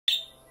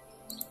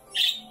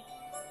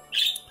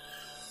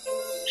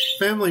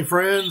Family,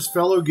 friends,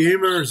 fellow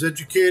gamers,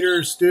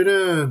 educators,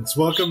 students,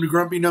 welcome to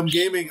Grumpy Gnome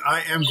Gaming.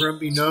 I am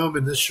Grumpy Gnome,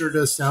 and this sure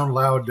does sound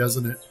loud,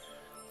 doesn't it?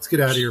 Let's get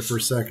out of here for a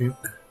second.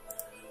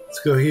 Let's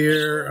go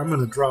here. I'm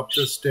going to drop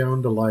this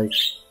down to like,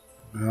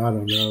 I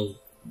don't know,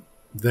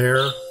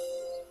 there.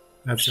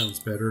 That sounds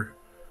better.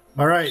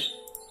 All right,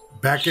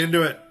 back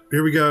into it.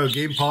 Here we go.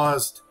 Game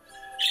paused.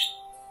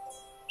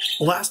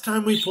 Last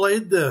time we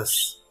played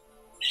this,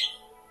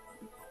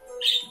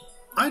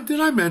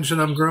 did I mention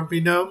I'm Grumpy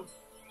Gnome?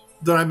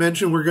 Did I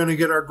mention we're going to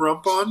get our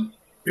grump on?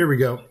 Here we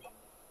go.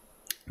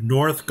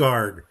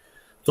 Northgard.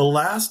 The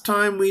last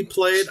time we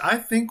played, I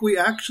think we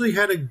actually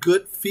had a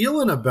good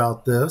feeling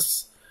about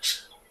this.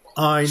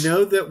 I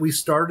know that we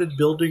started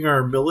building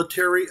our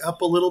military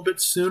up a little bit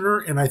sooner,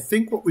 and I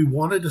think what we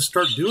wanted to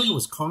start doing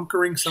was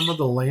conquering some of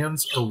the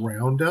lands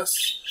around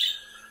us.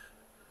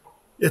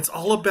 It's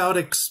all about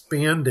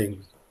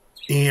expanding.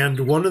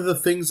 And one of the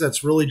things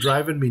that's really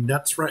driving me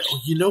nuts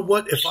you know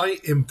what? If I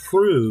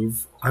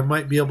improve, I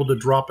might be able to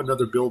drop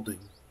another building.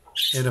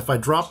 And if I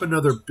drop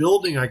another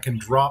building, I can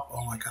drop,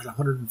 oh, I got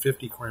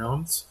 150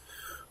 crowns.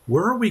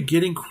 Where are we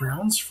getting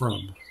crowns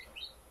from?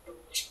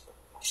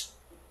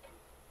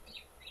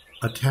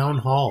 A town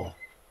hall.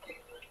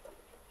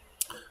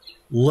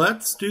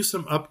 Let's do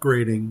some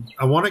upgrading.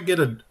 I want to get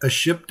a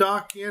ship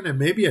dock in and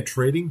maybe a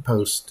trading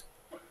post.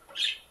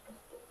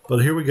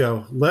 But here we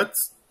go.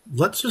 Let's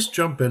just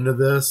jump into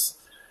this.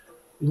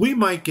 We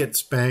might get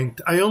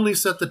spanked. I only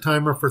set the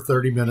timer for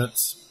 30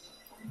 minutes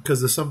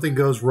because if something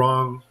goes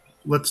wrong,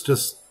 let's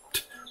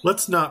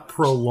not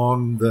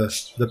prolong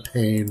the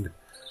pain.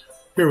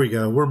 Here we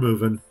go. We're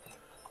moving.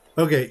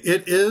 Okay,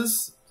 it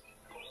is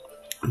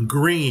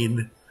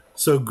green.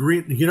 So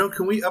green, you know,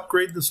 can we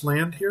upgrade this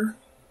land here?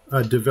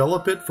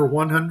 Develop it for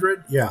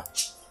 100? Yeah.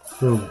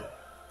 Boom.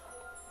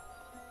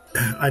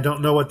 I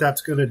don't know what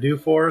that's going to do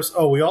for us.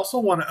 Oh, we also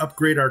want to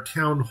upgrade our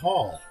town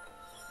hall.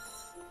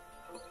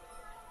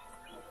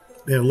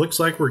 And it looks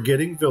like we're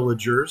getting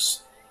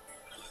villagers.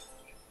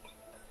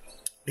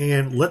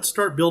 And let's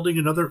start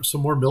building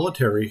some more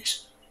military.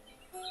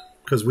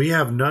 Because we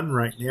have none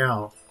right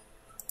now.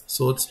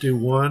 So let's do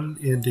one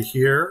into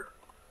here.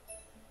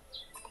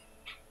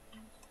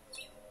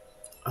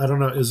 I don't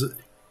know,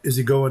 is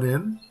he going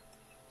in?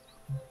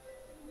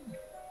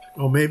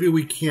 Oh, maybe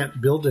we can't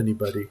build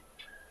anybody.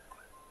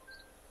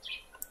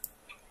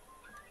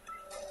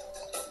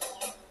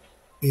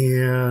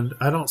 And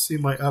I don't see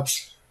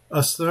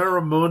a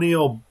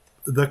ceremonial,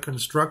 the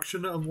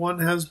construction of one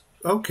has,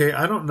 okay,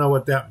 I don't know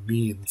what that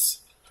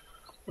means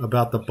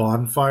about the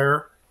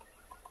bonfire.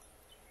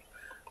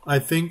 I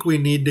think we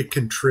need to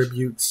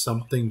contribute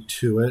something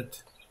to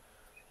it,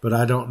 but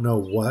I don't know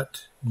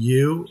what.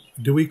 Do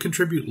we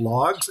contribute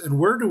logs? And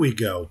where do we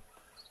go?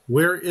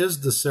 Where is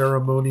the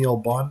ceremonial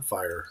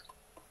bonfire?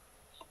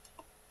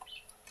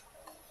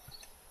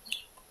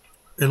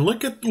 And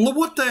look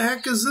what the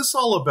heck is this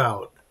all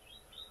about?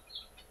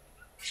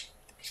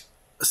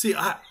 See,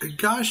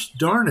 gosh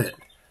darn it.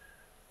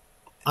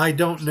 I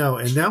don't know.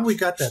 And now we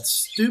got that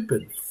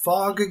stupid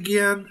fog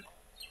again.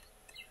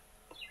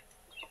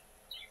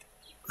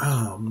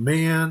 Oh,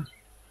 man.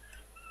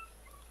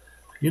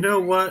 You know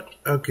what?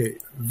 Okay,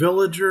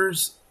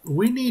 villagers.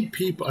 We need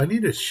people. I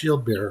need a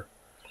shield bearer.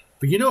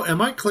 But you know,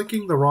 am I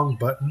clicking the wrong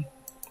button?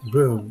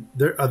 Boom.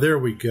 There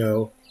we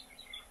go.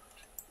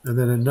 And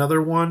then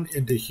another one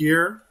into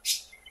here.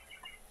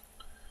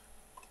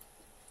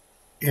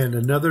 And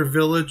another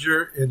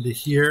villager into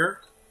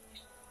here.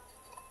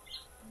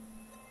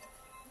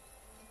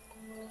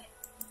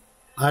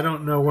 I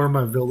don't know where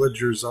my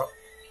villagers are.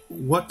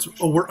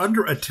 Oh, we're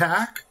under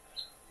attack?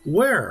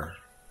 Where?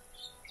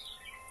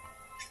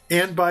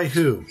 And by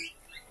who?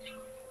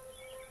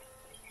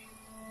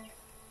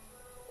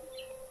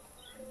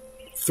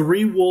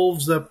 3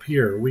 wolves up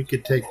here. We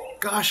could take...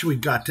 Gosh, we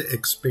got to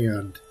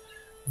expand.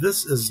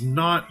 This is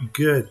not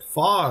good.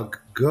 Fog,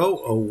 go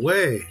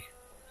away.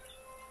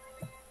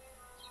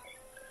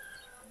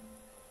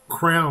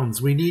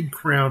 Crowns. We need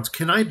crowns.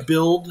 Can I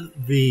build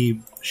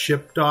the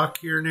ship dock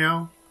here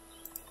now?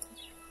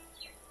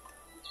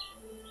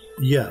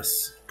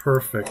 Yes.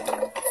 Perfect.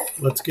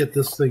 Let's get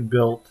this thing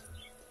built.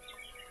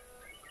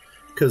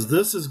 Because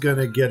this is going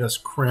to get us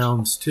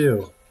crowns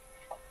too.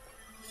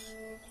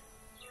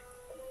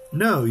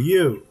 No,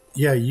 you.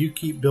 Yeah, you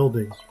keep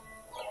building.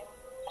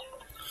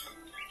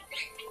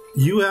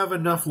 You have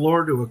enough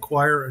lore to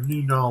acquire a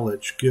new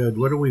knowledge. Good.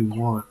 What do we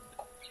want?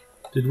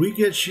 Did we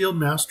get shield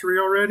mastery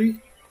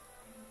already?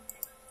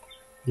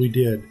 We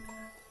did.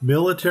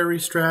 Military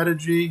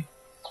strategy.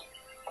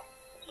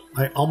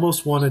 I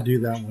almost want to do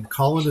that one.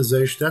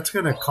 Colonization. That's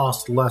going to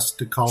cost less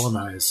to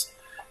colonize.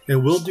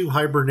 And we'll do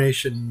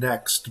hibernation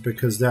next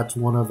because that's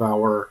one of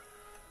our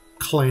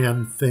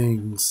clan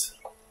things.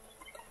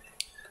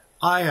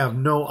 I have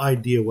no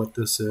idea what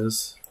this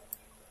is.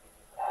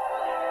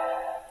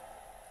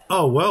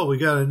 Oh, well, we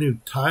got a new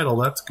title.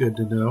 That's good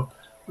to know.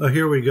 Oh,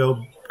 here we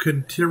go.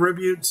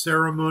 Contribute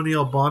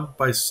ceremonial bond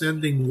by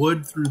sending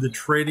wood through the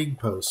trading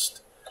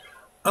post.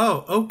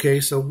 Oh, okay,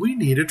 so we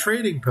need a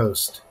trading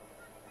post.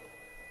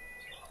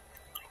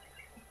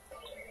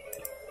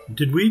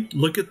 Did we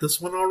look at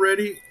this one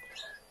already?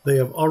 They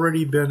have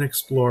already been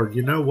explored.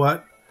 You know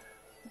what?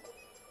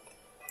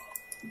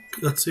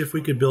 Let's see if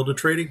we could build a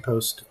trading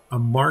post. A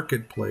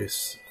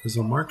marketplace. There's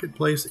a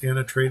marketplace and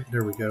a trade.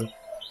 There we go.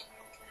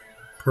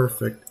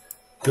 Perfect.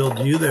 Build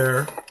you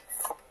there.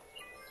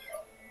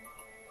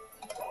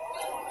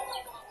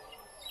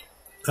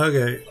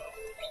 Okay.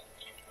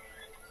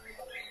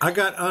 I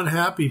got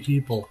unhappy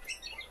people.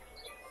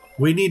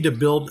 We need to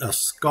build a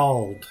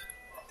scald.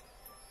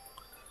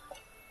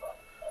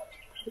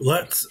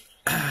 Let's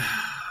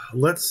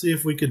see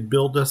if we could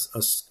build us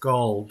a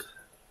scald.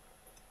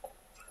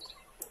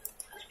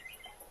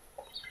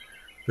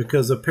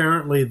 Because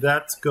apparently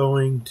that's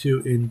going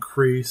to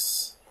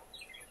increase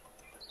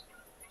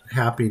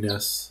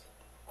happiness.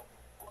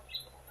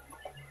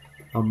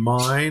 A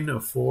mine, a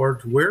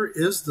forge. Where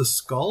is the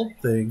scald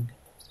thing?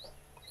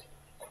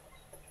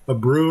 A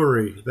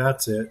brewery.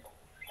 That's it.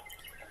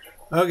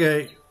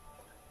 Okay.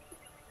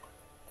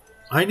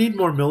 I need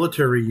more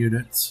military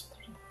units.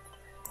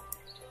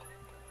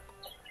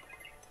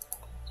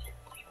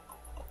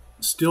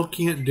 Still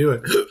can't do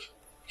it.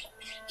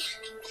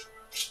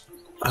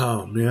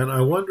 Oh, man.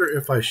 I wonder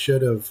if I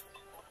should have.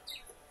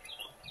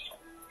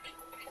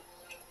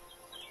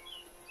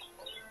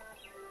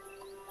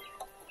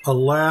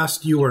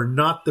 Alas, you are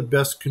not the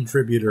best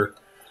contributor.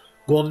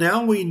 Well,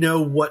 now we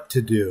know what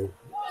to do.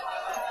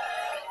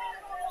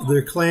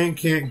 The clan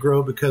can't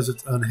grow because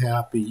it's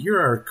unhappy. You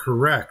are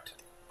correct.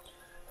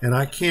 And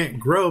I can't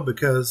grow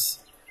because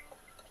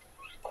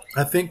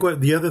I think what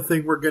the other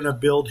thing we're going to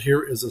build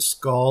here is a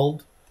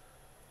scald.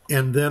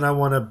 And then I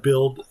want to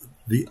build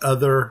the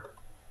other.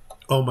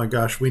 Oh my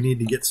gosh, we need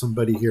to get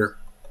somebody here.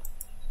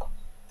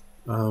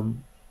 Over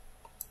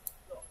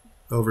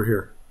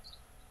here.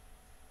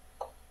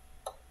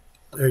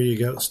 There you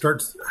go.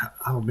 Starts.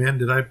 Oh man,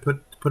 did I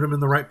put him in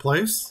the right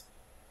place?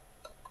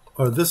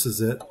 Oh, this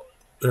is it.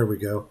 There we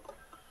go.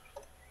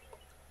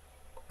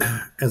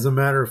 As a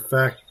matter of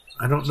fact,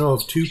 I don't know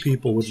if 2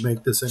 people would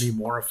make this any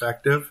more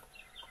effective.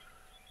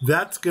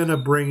 That's going to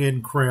bring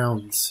in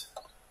crowns.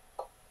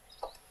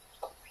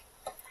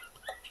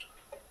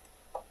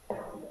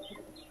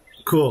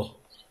 Cool.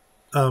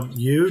 Do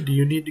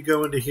you need to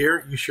go into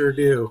here? You sure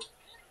do.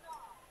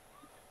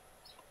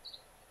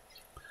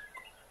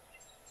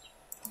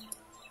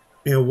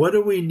 And what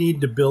do we need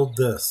to build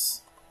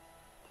this?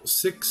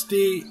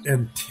 60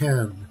 and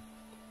 10.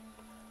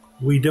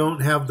 We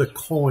don't have the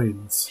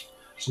coins.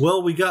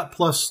 Well, we got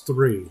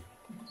 +3.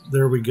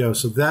 There we go.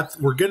 So that's,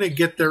 we're going to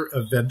get there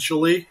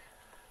eventually.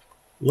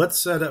 Let's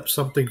set up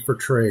something for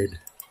trade.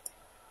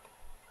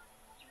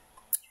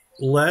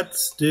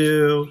 Let's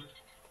do...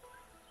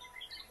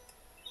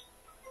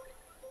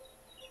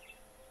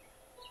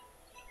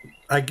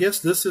 I guess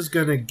this is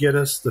going to get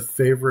us the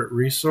favorite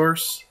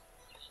resource.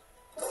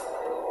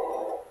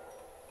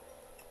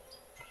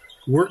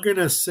 We're going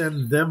to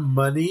send them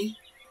money,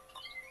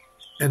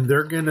 and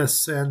they're going to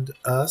send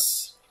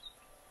us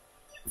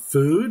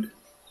food.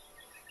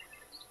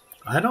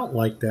 I don't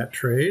like that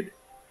trade.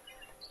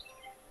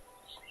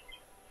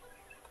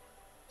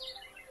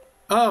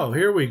 Oh,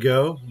 here we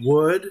go.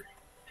 Wood,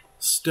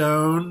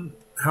 stone.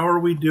 How are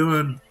we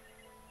doing?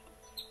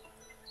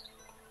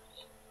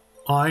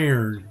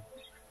 Iron.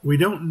 We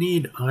don't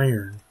need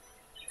iron.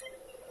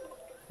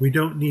 We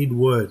don't need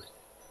wood.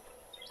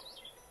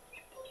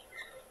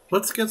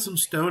 Let's get some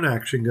stone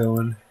action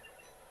going.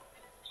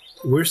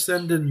 We're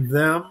sending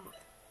them.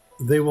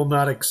 They will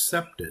not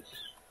accept it.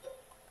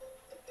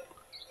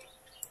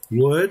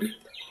 Wood.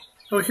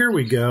 Oh, here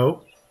we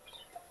go.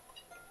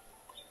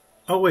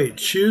 Oh, wait.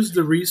 Choose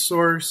the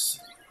resource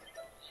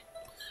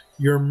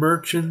your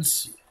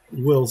merchants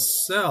will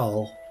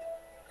sell.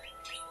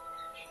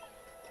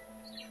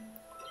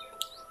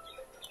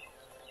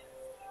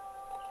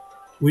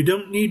 We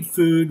don't need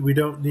food. We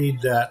don't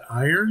need that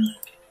iron.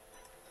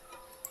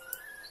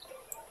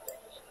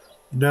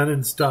 None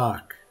in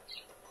stock.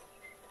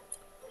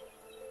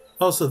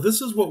 Oh, so this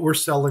is what we're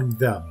selling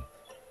them.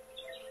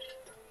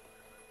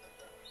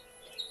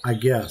 I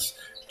guess.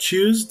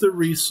 Choose the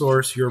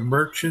resource your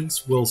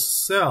merchants will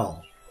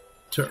sell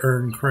to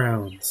earn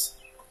crowns.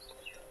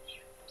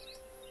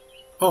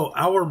 Oh,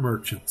 our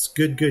merchants.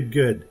 Good, good,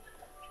 good.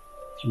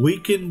 We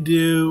can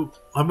do...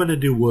 I'm going to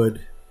do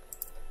wood.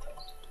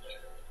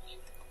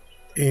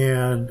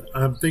 And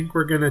I think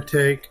we're going to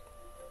take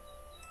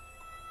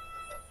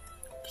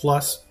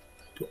plus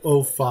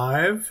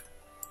 05.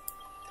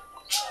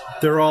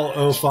 They're all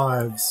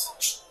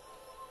 05s.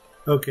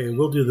 Okay,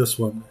 we'll do this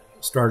one.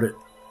 Start it.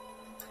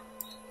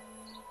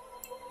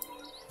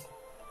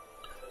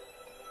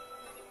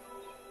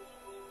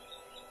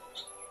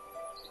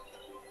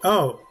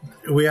 Oh,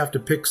 we have to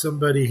pick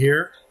somebody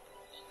here?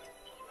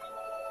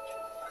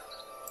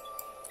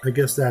 I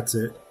guess that's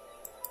it.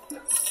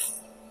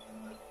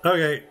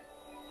 Okay.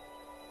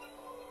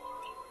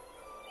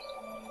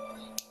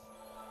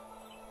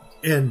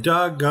 And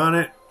doggone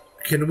it,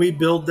 can we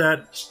build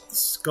that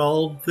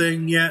scald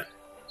thing yet?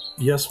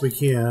 Yes, we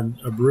can.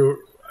 A brew.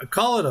 I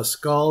call it a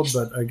scald,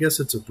 but I guess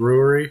it's a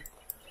brewery.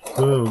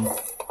 Boom.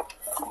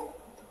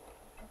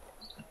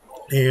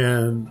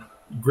 and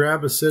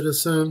grab a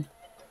citizen.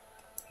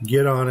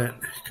 Get on it.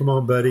 Come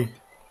on, buddy.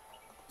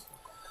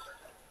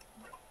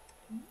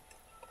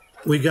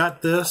 We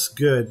got this.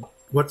 Good.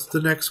 What's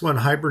the next one?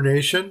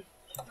 Hibernation?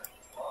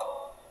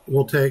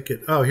 We'll take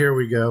it. Oh, here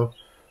we go.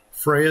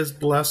 Freya's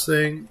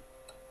Blessing.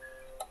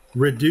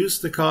 Reduce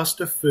the cost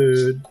of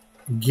food.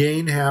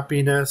 Gain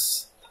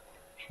happiness.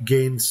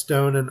 Gain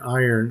stone and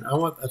iron.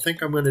 I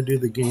think I'm going to do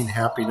the gain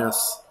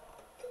happiness.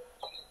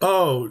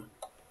 Oh.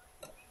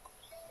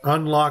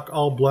 Unlock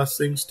all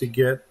blessings to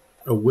get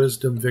a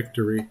wisdom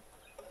victory.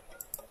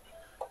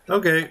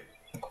 Okay.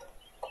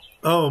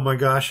 Oh my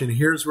gosh, and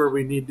here's where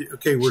we need to...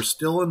 Okay, we're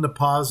still in the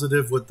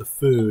positive with the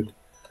food.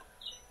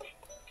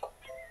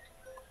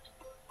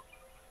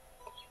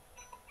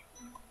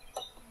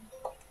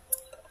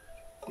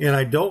 And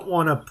I don't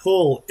want to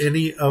pull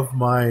any of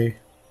my...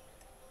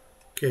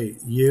 Okay,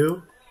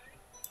 you...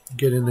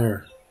 Get in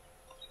there.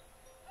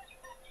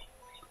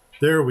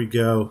 There we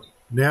go.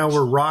 Now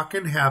we're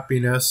rocking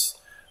happiness.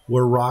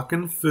 We're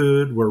rocking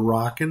food. We're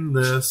rocking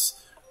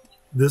this.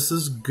 This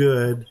is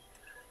good.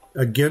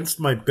 Against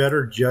my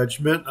better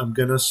judgment, I'm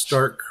going to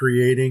start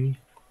creating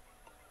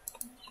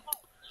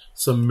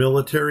some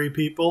military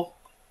people.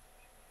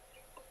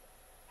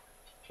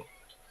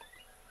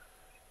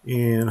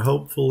 And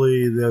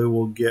hopefully they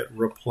will get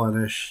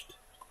replenished.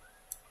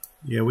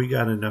 Yeah, we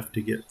got enough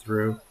to get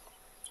through.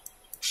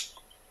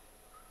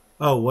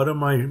 Oh, what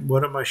am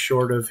I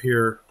short of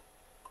here?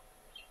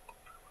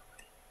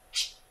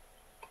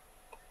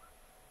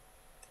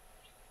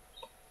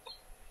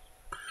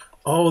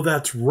 Oh,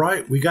 that's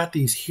right. We got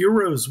these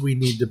heroes we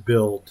need to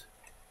build.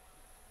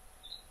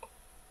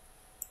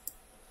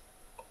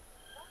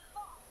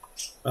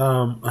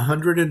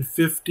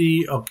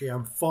 150. Okay,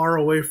 I'm far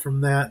away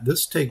from that.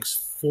 This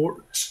takes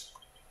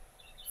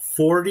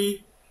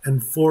 40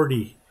 and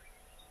 40.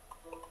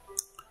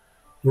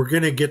 We're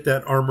going to get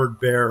that armored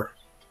bear.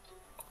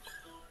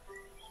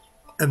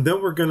 And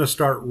then we're going to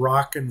start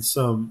rocking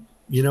some...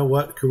 You know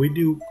what? Could we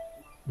do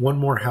one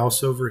more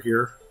house over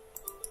here?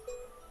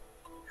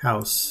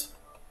 House.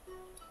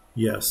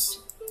 Yes.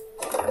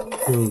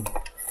 Boom.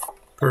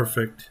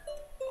 Perfect.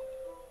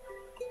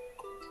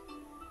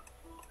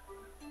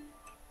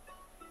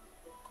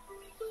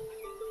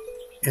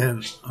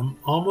 And I'm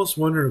almost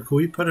wondering, can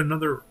we put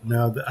another...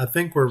 No, I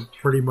think we're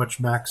pretty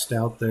much maxed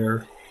out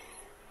there.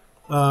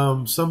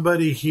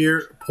 Somebody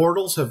here...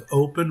 Portals have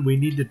opened. We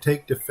need to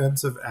take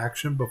defensive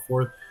action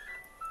before...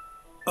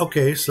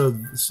 Okay, so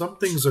some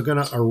things are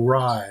going to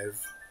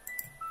arrive.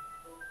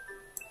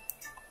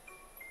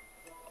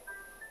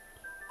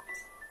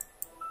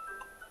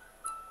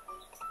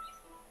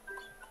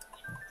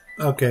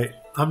 Okay,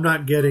 I'm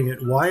not getting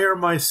it. Why are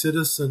my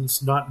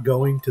citizens not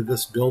going to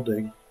this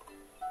building?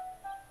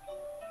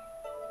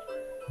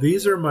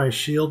 These are my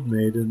shield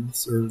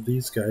maidens, or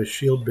these guys,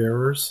 shield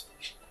bearers.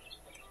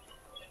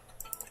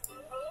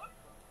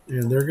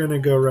 And they're going to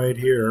go right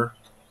here.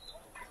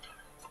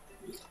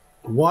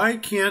 Why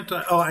can't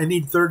I? Oh, I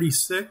need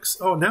 36.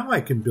 Oh, now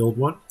I can build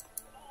one.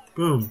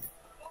 Boom.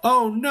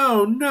 Oh,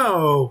 no,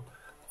 no.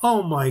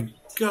 Oh, my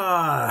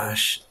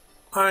gosh.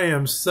 I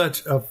am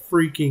such a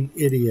freaking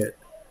idiot.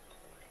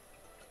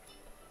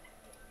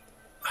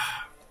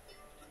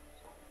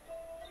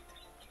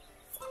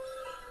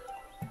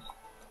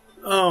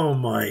 Oh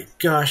my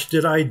gosh,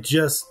 did I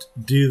just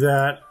do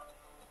that?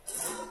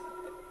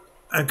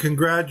 And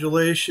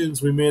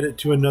congratulations, we made it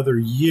to another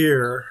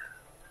year.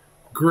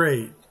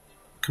 Great.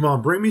 Come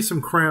on, bring me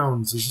some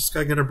crowns. Is this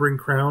guy going to bring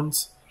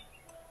crowns?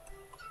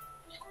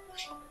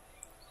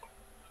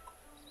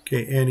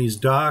 Okay, and he's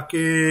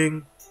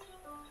docking.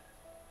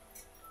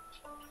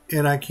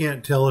 And I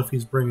can't tell if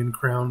he's bringing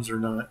crowns or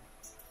not.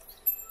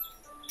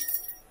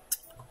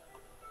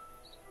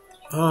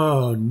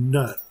 Oh,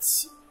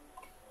 nuts.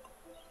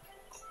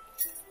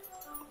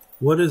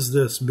 What is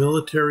this?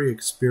 Military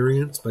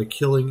experience by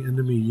killing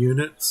enemy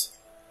units?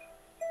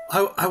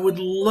 I would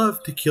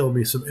love to kill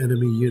me some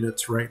enemy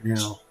units right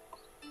now.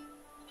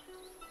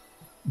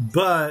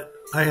 But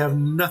I have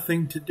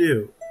nothing to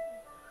do.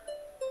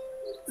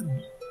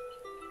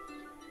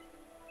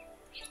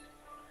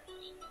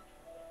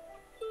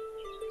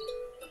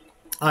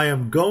 I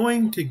am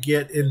going to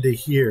get into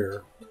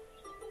here.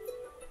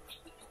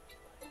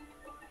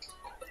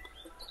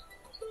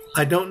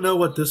 I don't know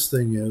what this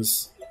thing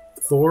is.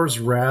 Thor's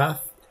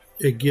Wrath.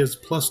 It gives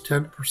plus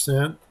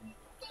 10%.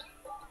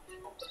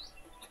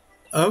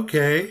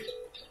 Okay.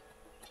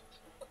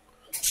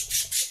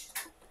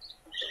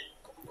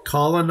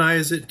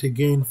 Colonize it to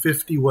gain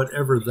 50,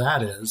 whatever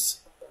that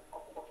is.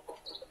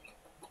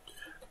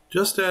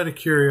 Just out of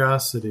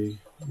curiosity,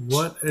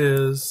 what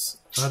is...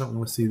 I don't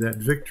want to see that.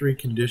 Victory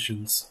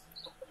conditions.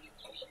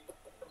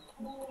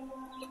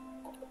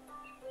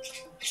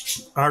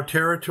 Our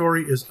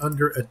territory is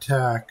under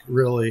attack,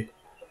 really.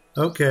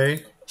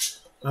 Okay.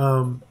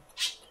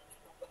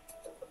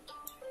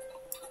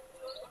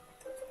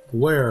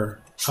 Where?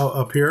 Oh,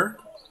 up here?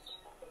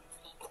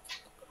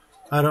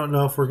 I don't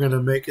know if we're going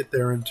to make it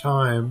there in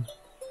time.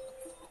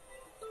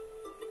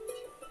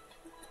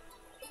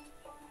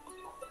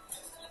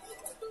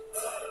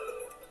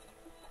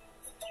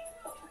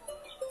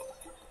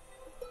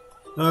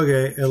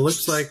 Okay, it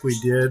looks like we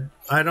did.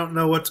 I don't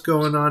know what's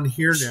going on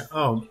here now.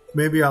 Oh,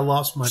 maybe I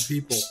lost my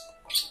people.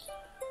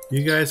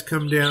 You guys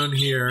come down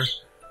here.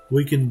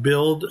 We can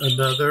build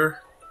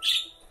another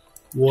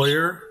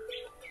warrior.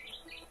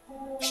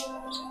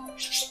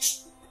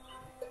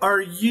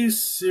 Are you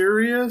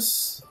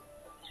serious?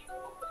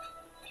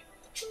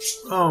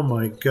 Oh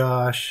my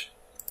gosh.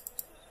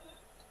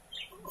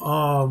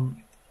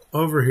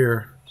 Over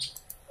here.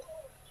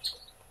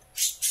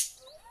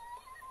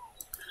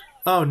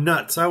 Oh,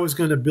 nuts. I was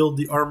going to build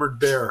the armored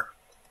bear.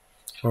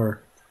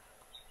 Or...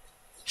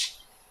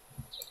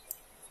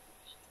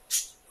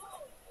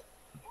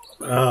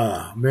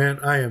 Ah, man,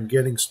 I am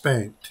getting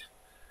spanked.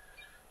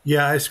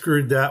 Yeah, I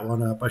screwed that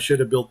one up. I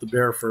should have built the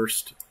bear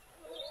first.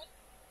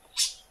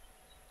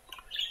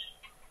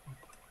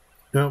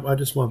 No, I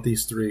just want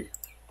these three.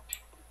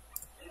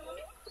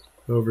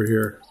 Over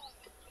here.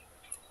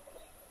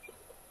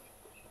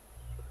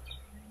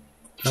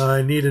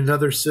 I need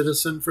another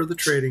citizen for the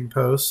trading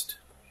post.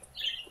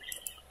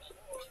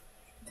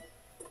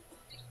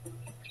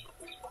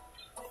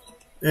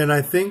 And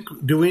I think,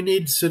 do we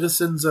need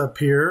citizens up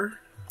here?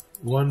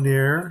 One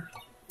there,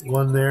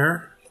 one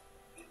there.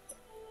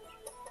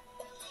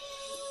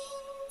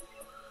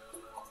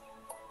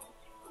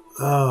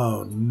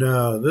 Oh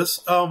no,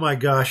 this, oh my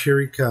gosh, here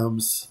he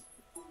comes.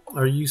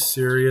 Are you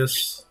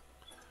serious?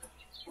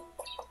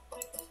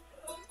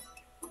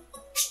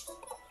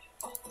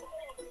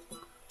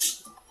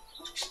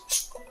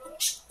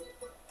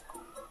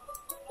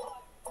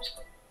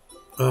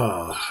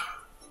 Oh,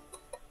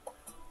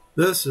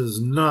 this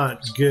is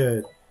not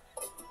good.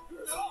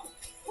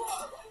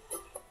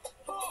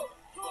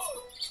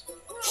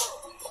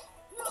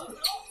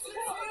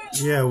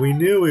 Yeah, we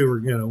knew we were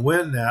going to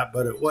win that,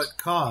 but at what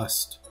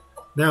cost?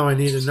 Now I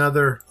need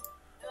another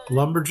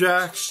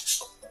lumberjack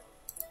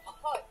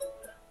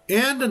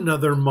and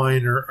another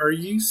miner. Are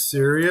you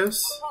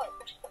serious?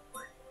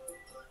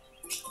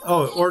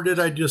 Oh, or did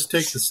I just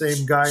take the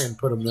same guy and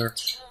put him there?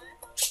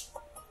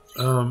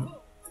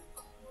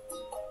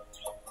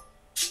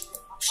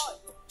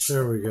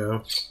 There we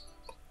go.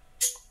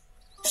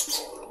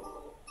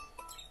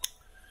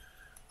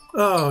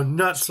 Oh,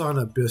 nuts on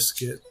a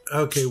biscuit.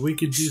 Okay, we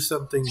could do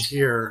something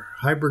here.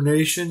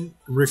 Hibernation,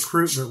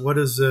 recruitment. What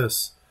is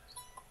this?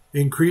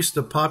 Increase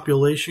the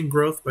population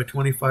growth by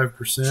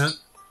 25%.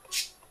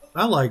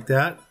 I like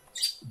that.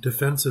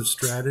 Defensive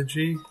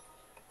strategy.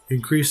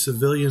 Increase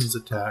civilians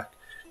attack.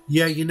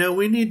 Yeah, you know,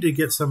 we need to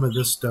get some of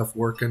this stuff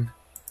working.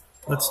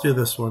 Let's do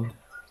this one.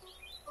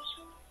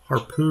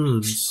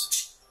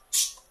 Harpoons.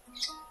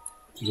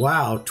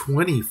 Wow,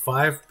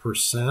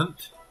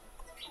 25%?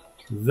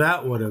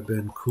 That would have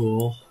been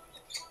cool.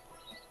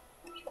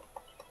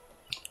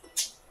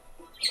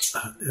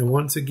 And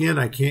once again,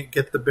 I can't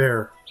get the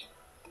bear.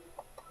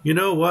 You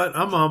know what?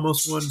 I'm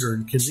almost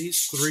wondering, can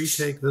these three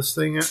take this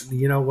thing out?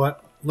 You know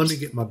what? Let me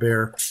get my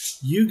bear.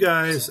 You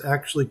guys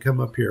actually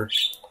come up here.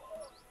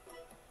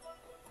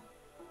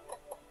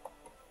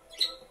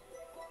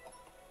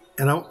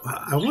 And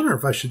I wonder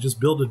if I should just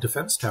build a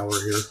defense tower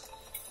here.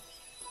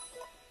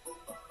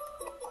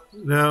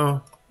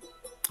 No,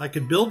 I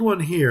could build one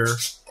here.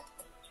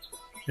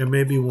 And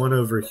maybe one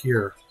over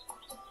here.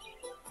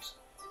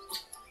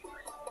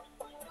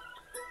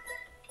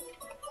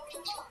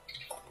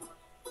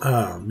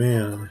 Oh,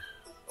 man.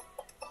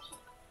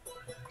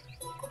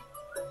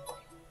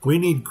 We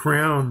need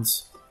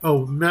crowns.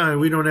 Oh,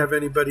 man, we don't have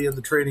anybody in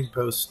the trading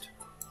post.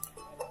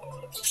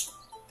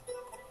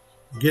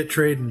 Get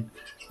trading.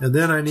 And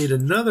then I need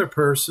another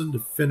person to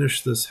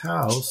finish this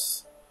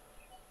house.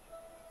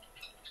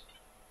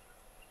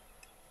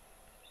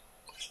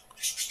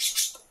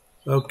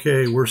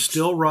 Okay, we're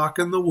still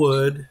rocking the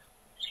wood.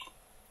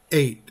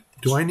 8.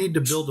 Do I need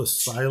to build a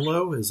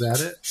silo? Is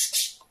that it?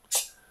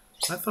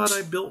 I thought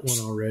I built one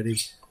already.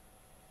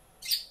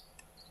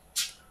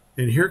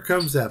 And here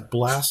comes that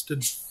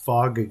blasted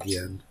fog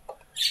again.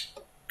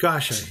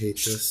 Gosh, I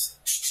hate this.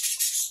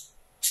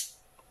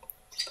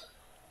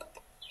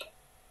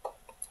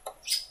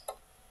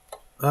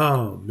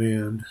 Oh,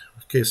 man.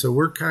 Okay, so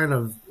we're kind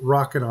of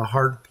rocking a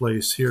hard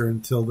place here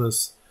until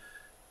this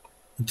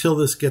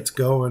gets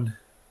going.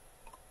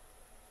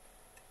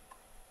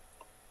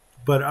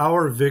 But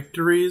our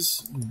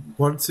victories,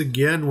 once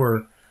again,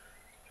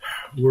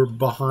 we're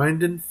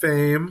behind in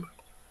fame.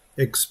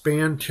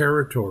 Expand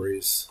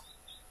territories.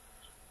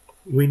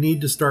 We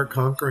need to start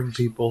conquering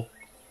people.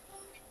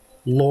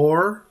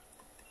 Lore.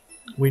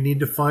 We need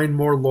to find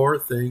more lore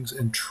things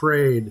and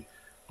trade.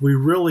 We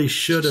really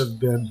should have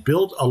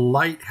built a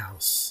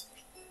lighthouse.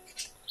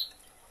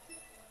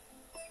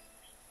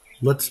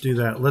 Let's do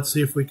that. Let's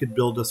see if we could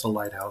build us a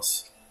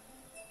lighthouse.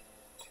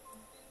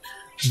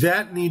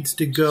 That needs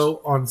to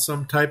go on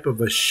some type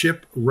of a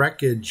ship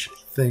wreckage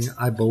thing,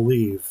 I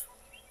believe.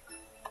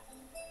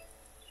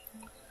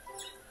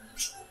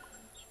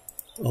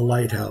 A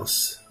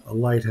lighthouse. A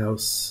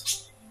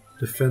lighthouse.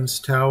 Defense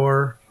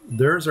tower.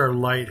 There's our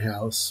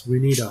lighthouse. We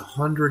need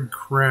 100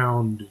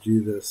 crown to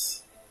do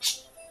this.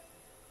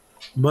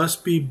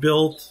 Must be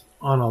built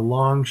on a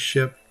long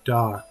ship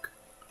dock.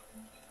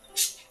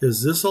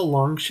 Is this a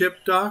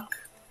longship dock?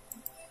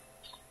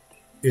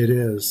 It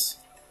is.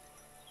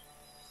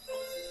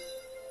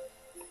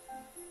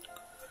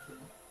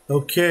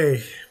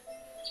 Okay.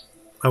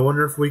 I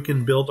wonder if we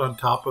can build on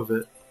top of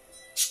it.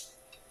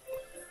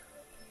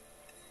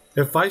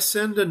 If I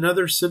send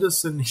another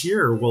citizen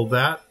here, will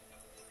that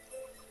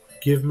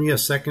give me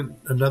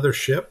another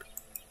ship?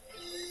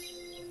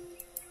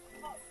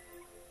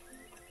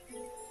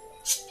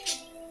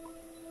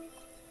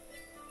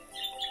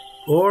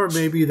 Or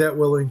maybe that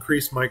will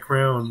increase my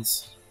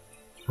crowns.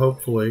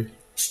 Hopefully.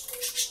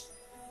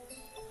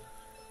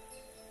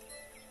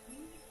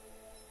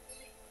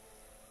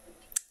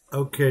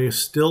 Okay,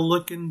 still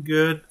looking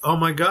good. Oh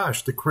my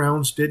gosh, the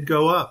crowns did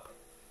go up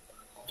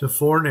to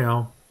 4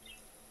 now.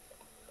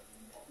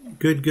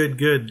 Good, good,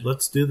 good.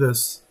 Let's do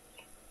this.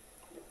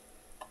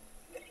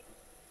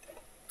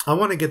 I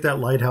want to get that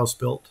lighthouse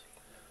built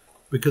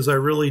because I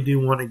really do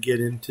want to get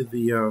into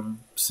the,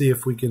 see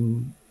if we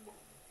can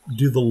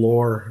do the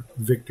lore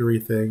victory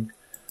thing.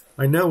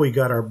 I know we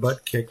got our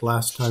butt kicked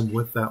last time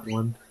with that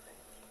one.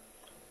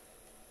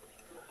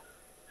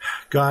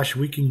 Gosh,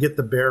 we can get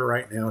the bear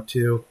right now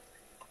too.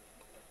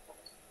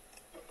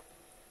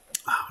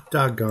 Oh,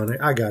 doggone it.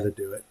 I got to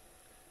do it.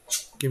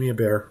 Give me a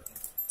bear.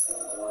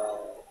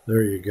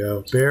 There you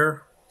go.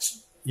 Bear,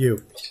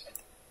 you.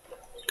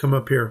 Come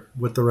up here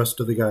with the rest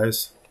of the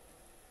guys.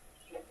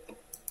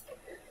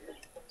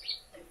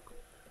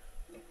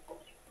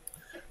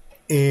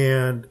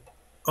 And,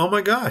 oh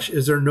my gosh,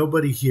 is there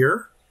nobody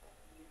here?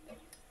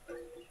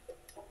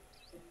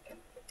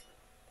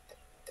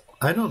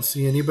 I don't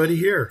see anybody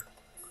here.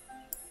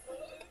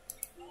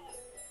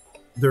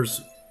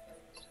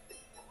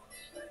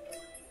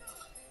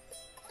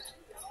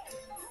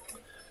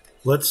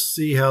 Let's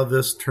see how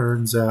this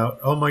turns out.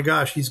 Oh my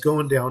gosh, he's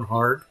going down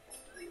hard.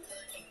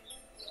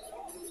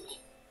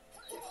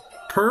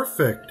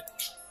 Perfect.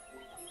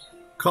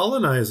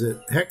 Colonize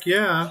it. Heck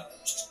yeah.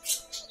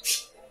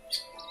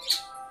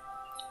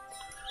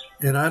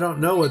 And I don't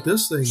know what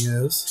this thing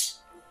is.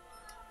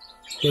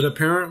 But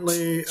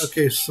apparently,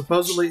 okay,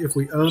 supposedly if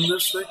we own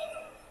this thing,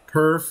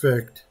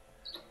 perfect.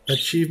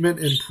 Achievement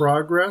in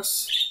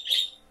progress.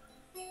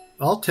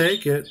 I'll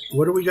take it.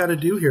 What do we got to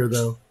do here,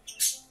 though?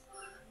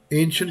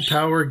 Ancient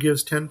power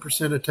gives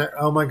 10% attack.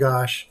 Oh my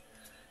gosh.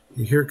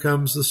 Here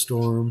comes the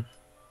storm.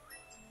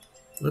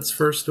 Let's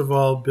first of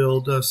all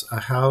build us a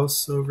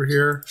house over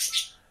here,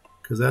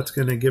 because that's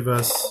going to give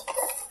us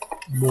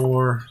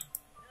more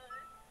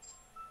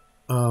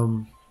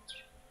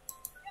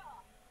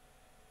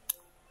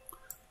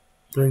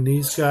bring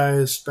these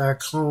guys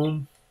back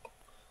home.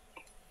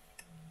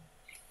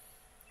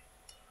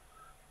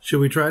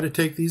 Should we try to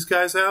take these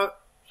guys out?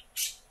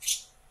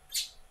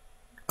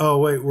 Oh,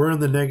 wait, we're in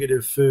the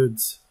negative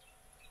foods.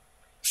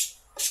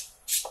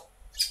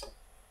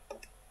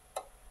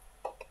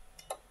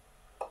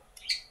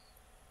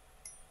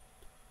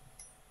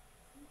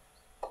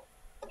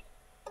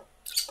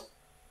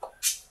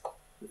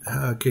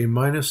 Okay,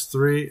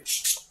 -3.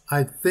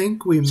 I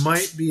think we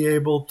might be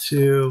able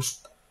to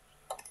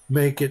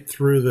make it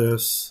through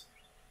this.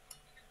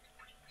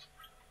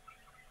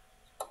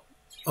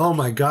 Oh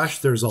my gosh,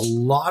 there's a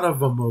lot of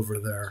them over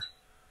there.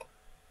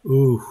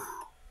 Ooh.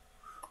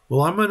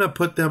 Well, I'm going to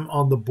put them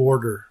on the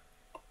border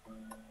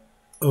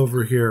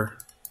over here.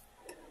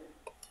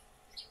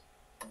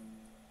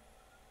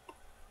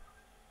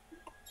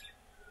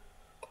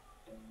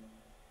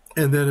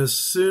 And then as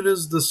soon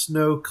as the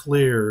snow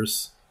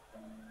clears,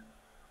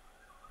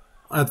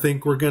 I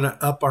think we're going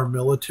to up our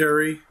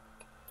military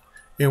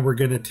and we're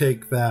going to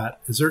take that.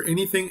 Is there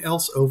anything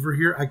else over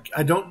here?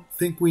 I don't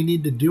think we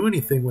need to do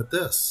anything with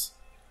this.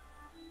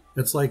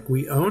 It's like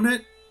we own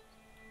it.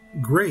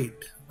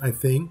 Great, I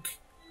think.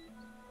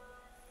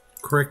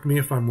 Correct me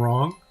if I'm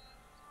wrong.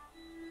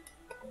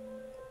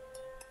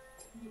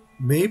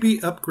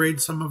 Maybe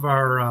upgrade some of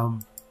our,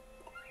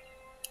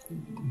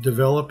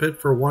 develop it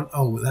for one.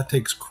 Oh, that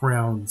takes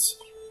crowns.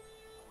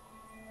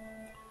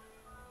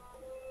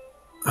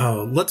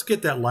 Oh, let's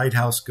get that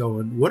lighthouse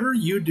going. What are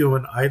you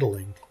doing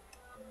idling?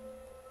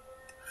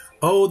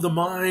 Oh, the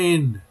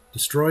mine.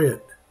 Destroy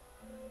it.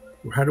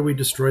 How do we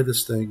destroy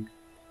this thing?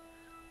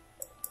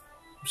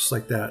 Just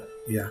like that.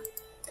 Yeah.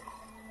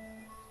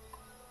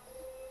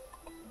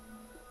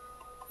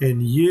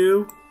 And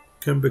you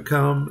can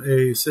become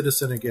a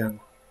citizen again.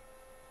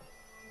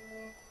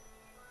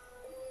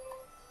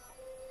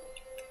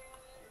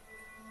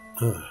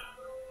 Ugh.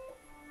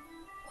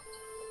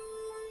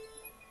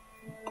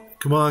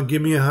 Come on,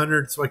 give me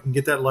 100 so I can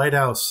get that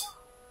lighthouse.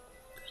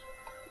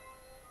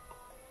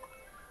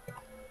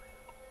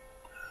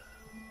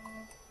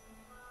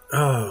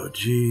 Oh,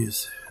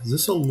 geez. Is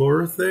this a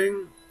lure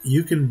thing?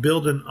 You can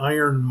build an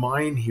iron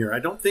mine here. I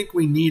don't think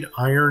we need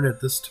iron at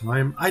this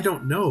time. I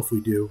don't know if we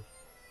do.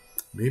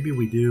 Maybe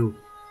we do.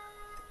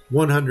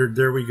 100,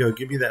 there we go.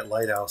 Give me that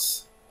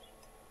lighthouse.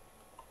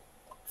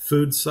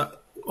 Food,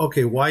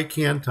 okay, why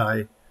can't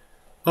I?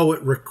 Oh,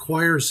 it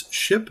requires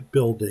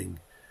shipbuilding.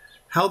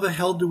 How the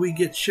hell do we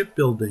get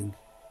shipbuilding?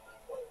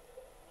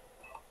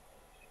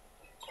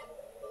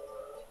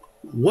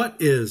 What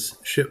is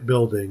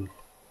shipbuilding?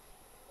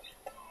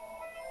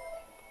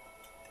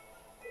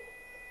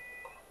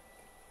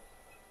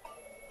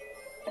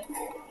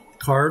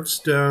 Carved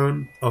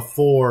stone, a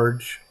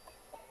forge,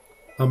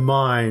 a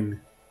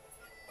mine.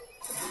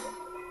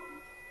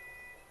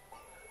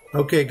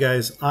 Okay,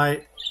 guys,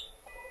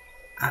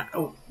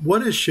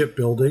 what is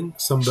shipbuilding?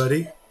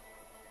 Somebody?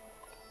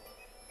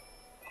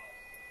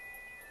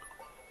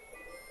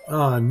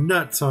 Ah,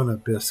 nuts on a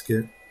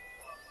biscuit.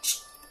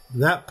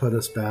 That put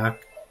us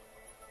back.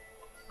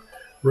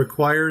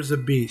 Requires a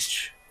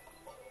beach.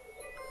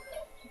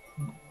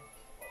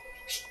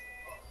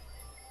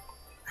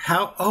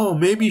 How? Oh,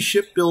 maybe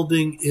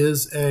shipbuilding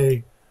is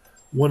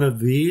one of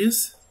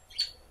these.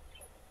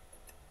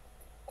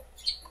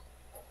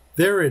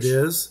 There it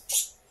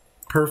is.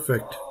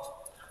 Perfect.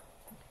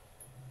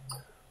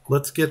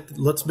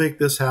 Let's make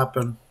this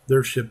happen.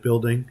 There's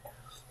shipbuilding.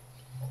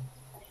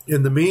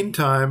 In the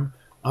meantime,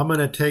 I'm going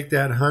to take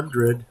that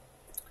 100.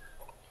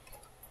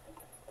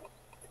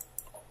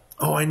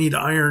 Oh, I need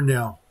iron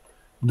now.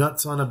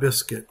 Nuts on a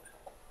biscuit.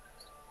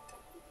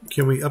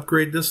 Can we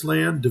upgrade this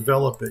land?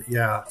 Develop it,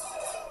 yeah.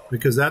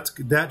 Because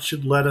that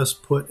should let us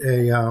put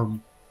a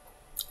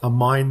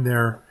mine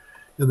there.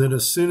 And then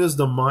as soon as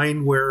the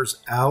mine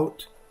wears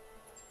out,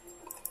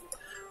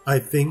 I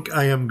think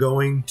I am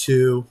going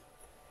to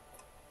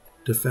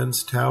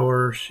defense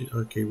tower.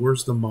 Okay,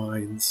 where's the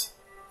mines?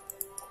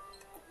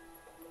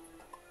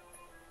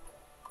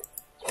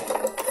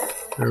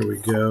 There we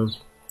go.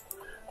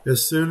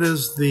 As soon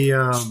as the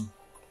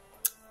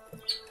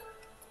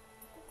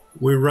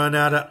we run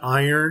out of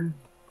iron,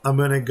 I'm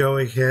going to go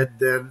ahead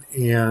then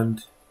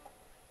and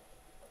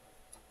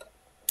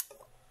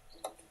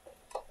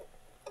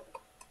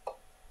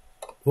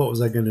what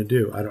was I going to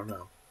do? I don't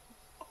know.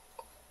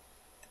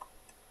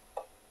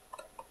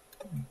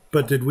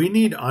 But did we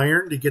need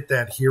iron to get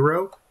that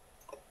hero?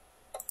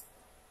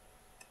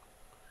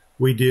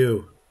 We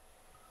do.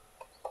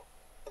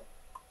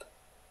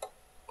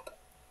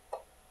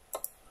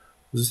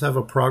 Does this have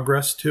a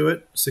progress to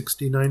it?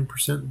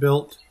 69%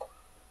 built.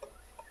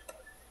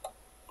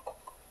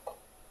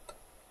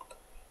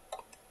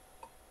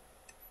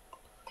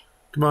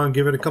 Come on,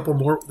 give it a couple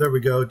more. There we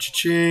go.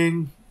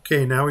 Cha-ching.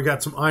 Okay, now we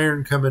got some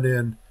iron coming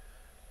in.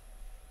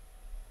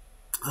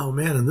 Oh,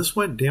 man, and this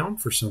went down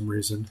for some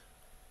reason.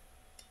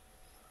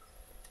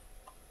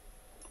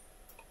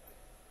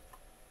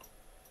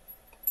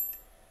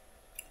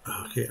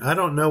 Okay, I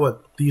don't know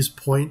what these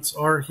points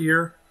are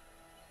here.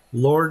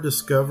 Lore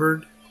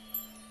discovered.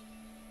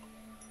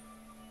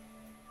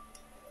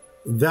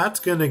 That's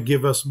going to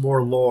give us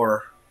more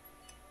lore.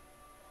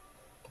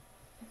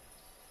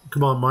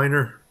 Come on,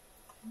 miner.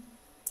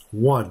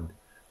 1.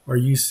 Are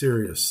you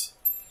serious?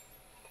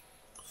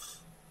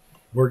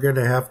 We're going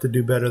to have to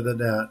do better than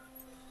that.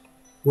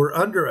 We're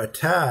under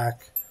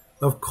attack.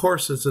 Of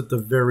course, it's at the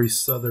very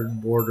southern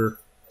border.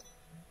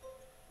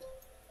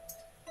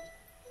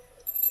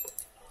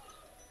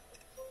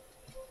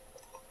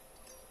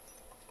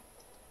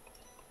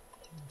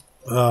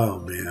 Oh,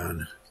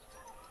 man.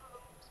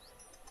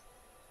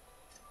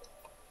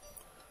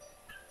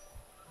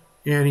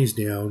 And he's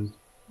down.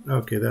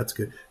 Okay, that's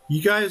good.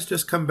 You guys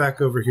just come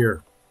back over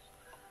here.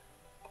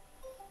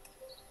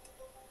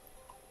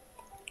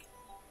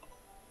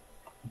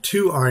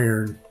 Two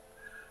iron.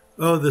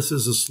 Oh, this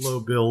is a slow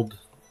build.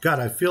 God,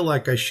 I feel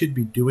like I should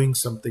be doing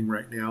something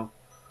right now.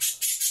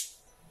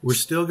 We're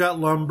still got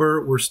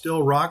lumber. We're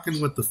still rocking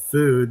with the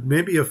food.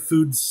 Maybe a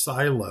food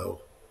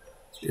silo.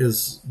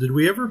 Did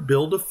we ever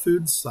build a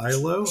food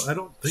silo? I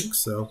don't think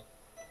so.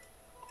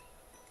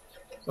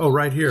 Oh,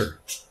 right here.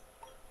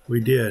 We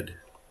did.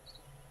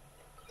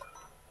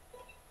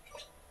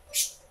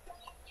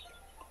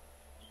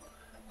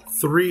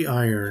 Three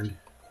iron.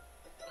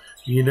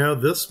 You know,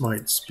 this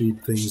might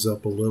speed things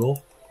up a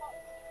little.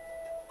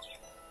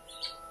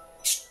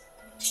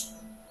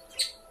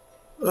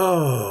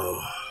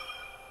 Oh.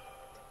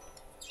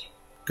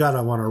 God,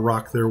 I want to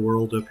rock their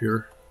world up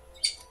here.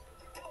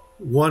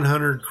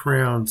 100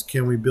 crowns.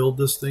 Can we build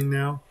this thing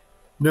now?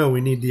 No,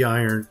 we need the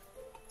iron.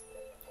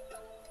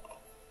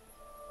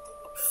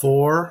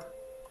 4.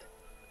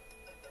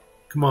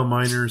 Come on,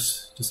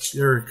 miners. Just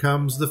here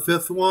comes the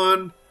 5th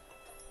one.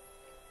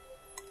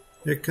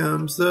 Here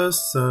comes the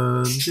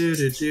sun. Do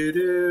do do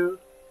do.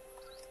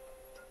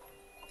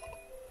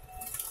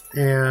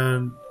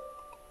 And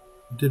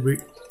did we?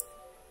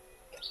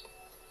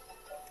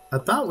 I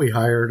thought we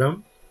hired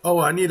them. Oh,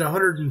 I need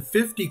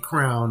 150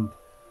 crown.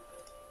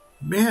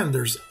 Man,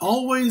 there's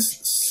always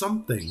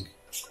something.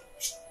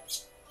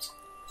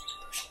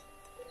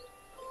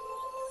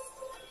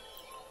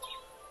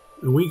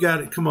 And we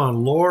got it. Come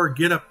on, Lore,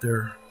 get up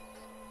there.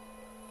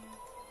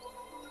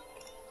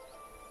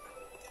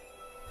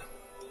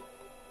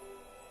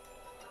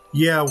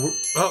 Yeah,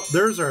 oh,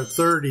 there's our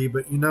 30,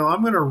 but you know,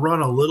 I'm going to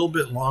run a little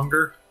bit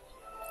longer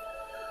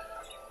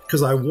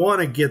because I want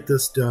to get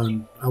this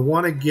done. I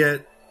want to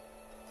get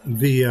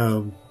the,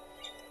 and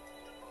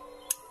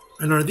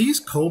are these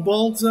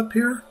kobolds up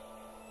here?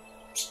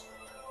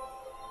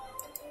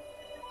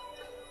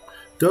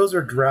 Those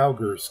are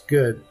Draugrs.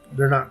 Good.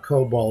 They're not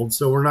kobolds,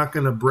 so we're not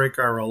going to break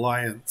our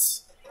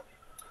alliance.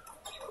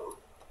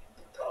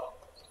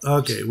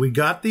 Okay, we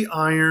got the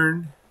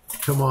iron.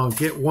 Come on,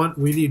 get one.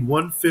 We need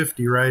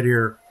 150 right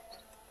here.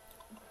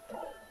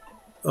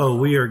 Oh,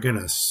 we are going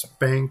to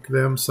spank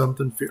them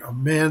something. Oh,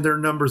 man, their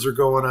numbers are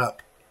going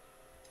up.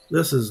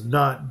 This is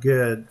not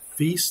good.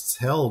 Feasts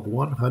held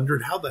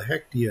 100. How the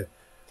heck do you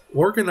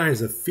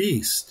organize a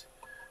feast?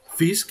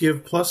 Feast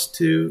give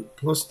 +2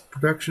 plus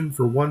production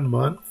for 1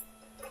 month.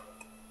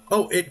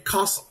 Oh, it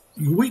costs.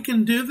 We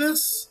can do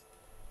this?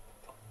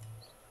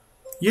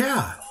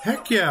 Yeah,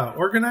 heck yeah.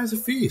 Organize a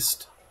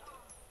feast.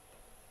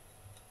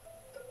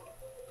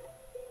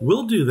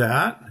 We'll do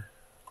that.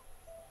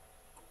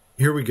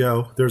 Here we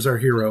go. There's our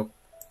hero.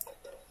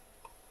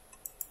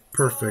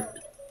 Perfect.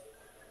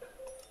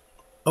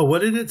 Oh,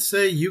 what did it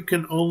say? You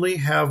can only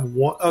have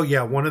one. Oh,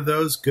 yeah, one of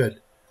those.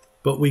 Good.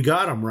 But we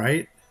got them,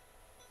 right?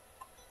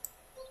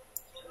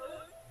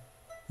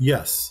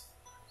 Yes.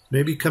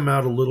 Maybe come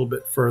out a little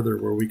bit further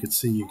where we could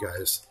see you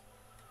guys.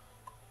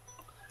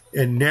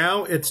 And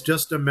now it's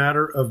just a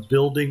matter of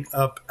building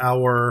up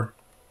our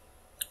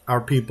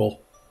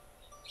people.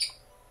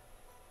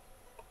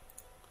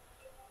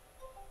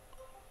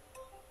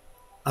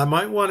 I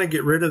might want to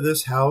get rid of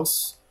this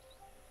house.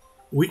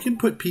 We can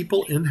put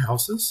people in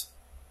houses.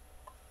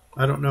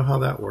 I don't know how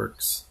that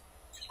works.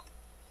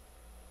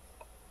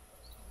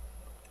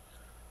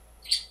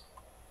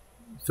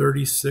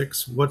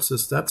 36. What's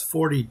this? That's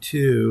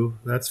 42.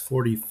 That's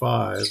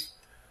 45.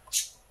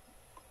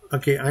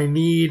 Okay, I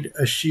need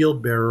a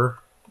shield bearer.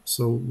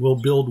 So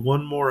we'll build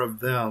one more of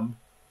them.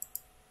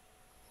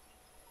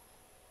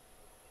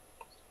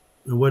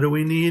 And what do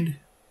we need?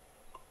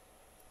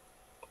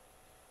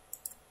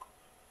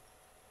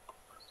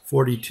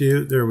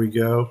 42. There we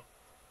go.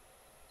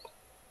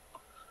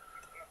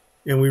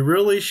 And we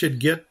really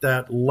should get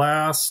that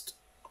last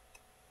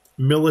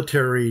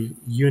military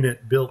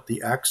unit built,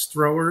 the axe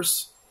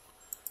throwers.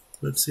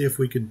 Let's see if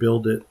we could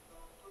build it.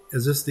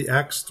 Is this the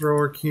axe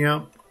thrower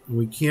camp?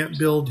 We can't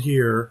build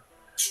here.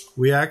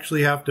 We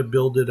actually have to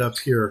build it up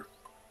here.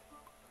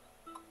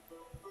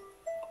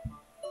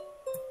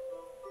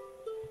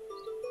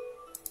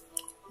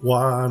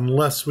 Well,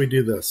 unless we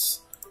do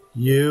this.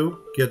 You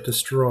get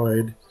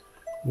destroyed.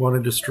 Want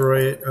to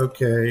destroy it?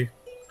 Okay.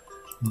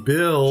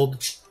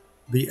 Build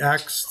the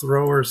axe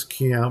throwers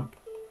camp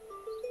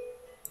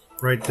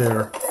right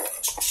there.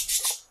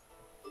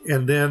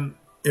 And then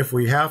if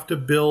we have to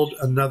build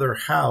another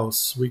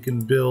house, we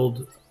can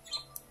build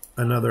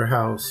another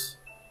house.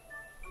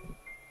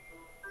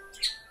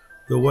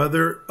 The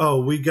weather,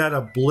 oh, we got a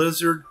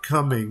blizzard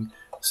coming,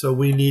 so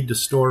we need to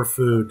store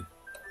food.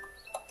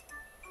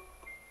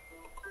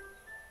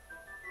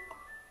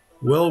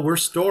 Well, we're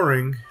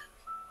storing.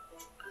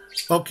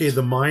 Okay,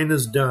 the mine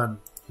is done.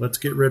 Let's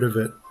get rid of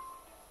it.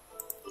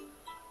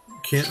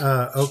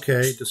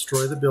 Okay,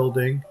 destroy the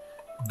building.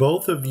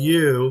 Both of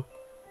you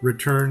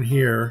return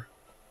here.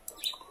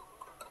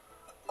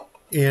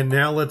 And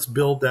now let's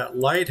build that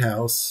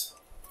lighthouse.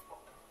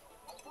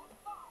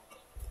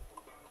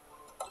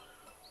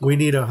 We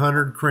need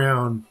 100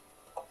 crown.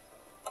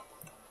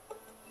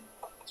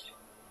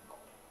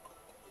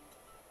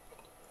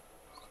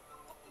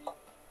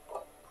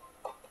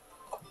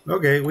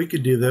 Okay, we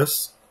could do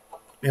this.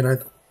 And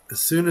as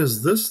soon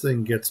as this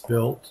thing gets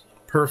built,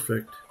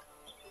 perfect.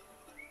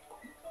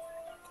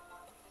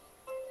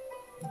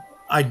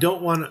 I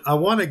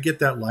want to get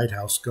that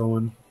lighthouse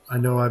going. I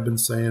know I've been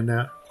saying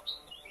that.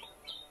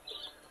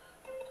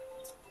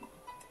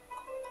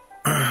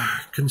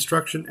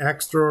 Construction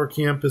axe thrower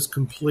camp is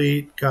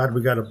complete. God,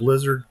 we got a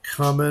blizzard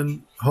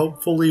coming.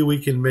 Hopefully we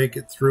can make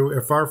it through.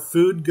 If our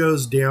food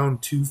goes down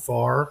too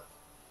far,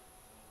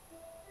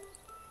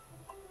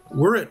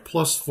 we're at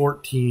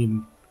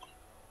 +14.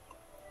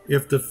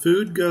 If the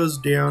food goes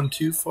down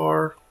too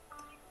far,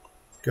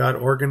 God,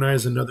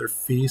 organize another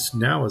feast.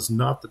 Now is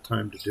not the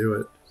time to do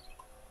it.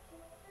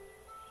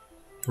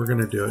 We're going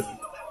to do it.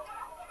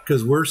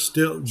 Because we're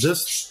still...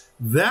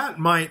 That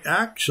might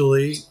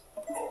actually...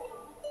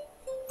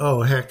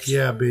 Oh, heck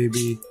yeah,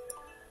 baby.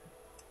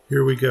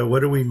 Here we go. What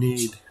do we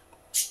need?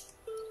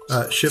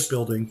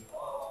 Shipbuilding.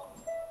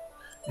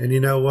 And you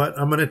know what?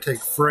 I'm going to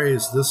take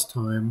Frey's this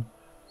time.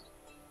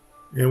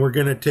 And we're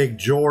going to take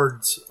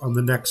Jord's on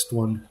the next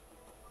one.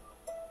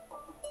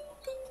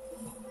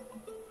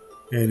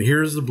 And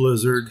here's the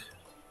blizzard.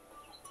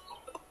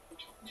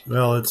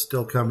 Well, it's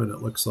still coming,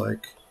 it looks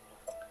like.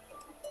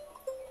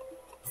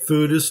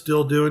 Food is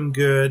still doing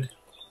good.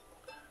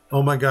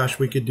 Oh my gosh,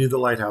 we could do the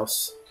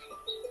lighthouse.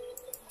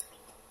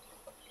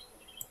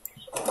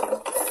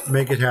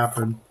 Make it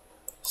happen.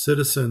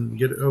 Citizen,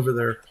 get over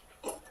there.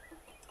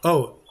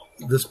 Oh,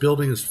 this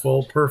building is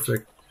full.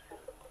 Perfect.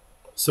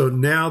 So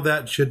now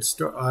that should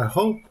start. I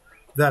hope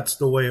that's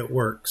the way it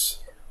works.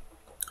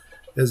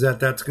 Is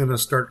that's going to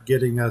start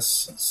getting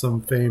us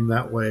some fame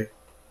that way.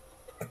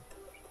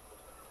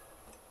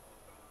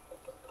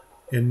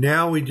 And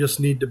now we just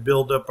need to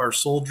build up our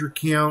soldier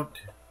count.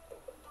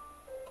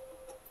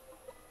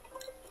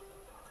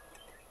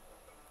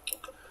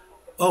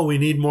 Oh, we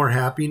need more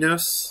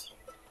happiness.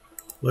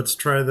 Let's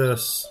try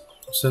this.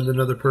 Send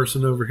another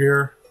person over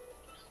here.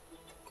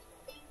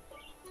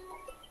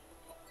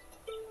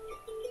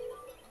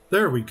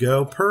 There we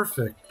go.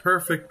 Perfect,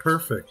 perfect,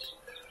 perfect.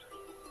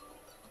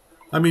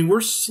 I mean,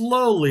 we're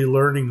slowly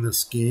learning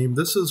this game.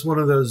 This is one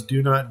of those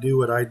do not do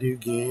what I do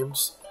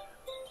games.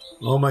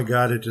 Oh my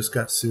God, it just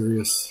got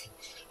serious.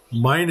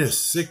 Minus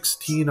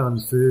 16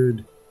 on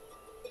food.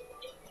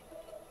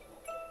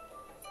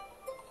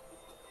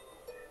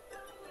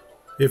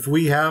 If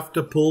we have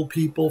to pull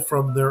people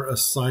from their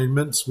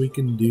assignments, we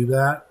can do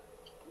that.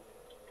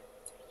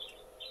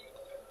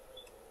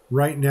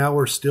 Right now,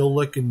 we're still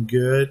looking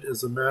good.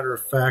 As a matter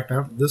of fact,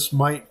 this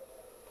might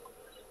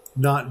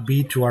not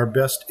be to our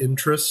best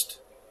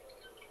interest.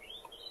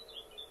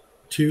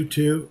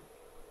 2-2.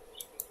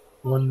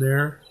 One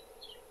there.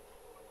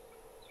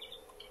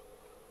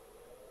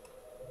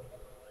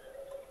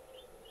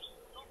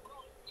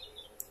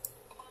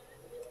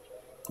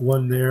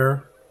 One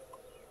there.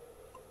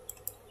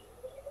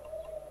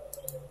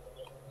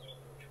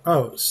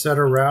 Oh, set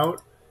a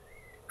route.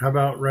 How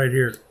about right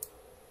here?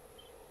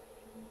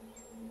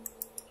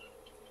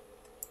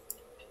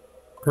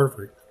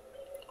 Perfect.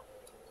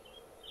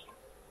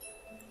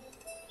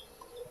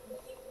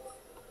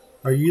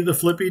 Are you the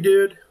flippy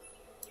dude?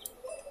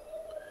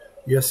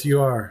 Yes, you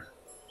are.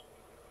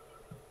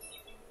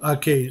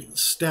 Okay,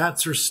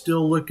 stats are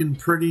still looking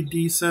pretty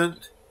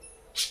decent.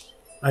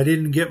 I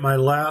didn't get my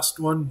last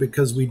one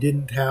because we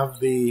didn't have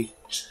the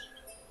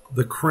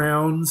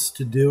crowns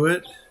to do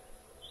it.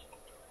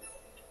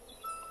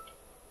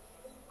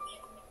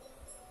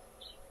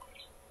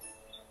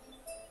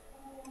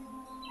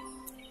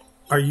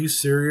 Are you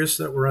serious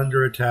that we're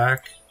under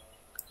attack?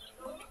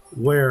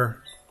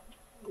 Where?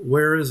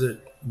 Where is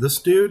it? This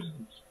dude?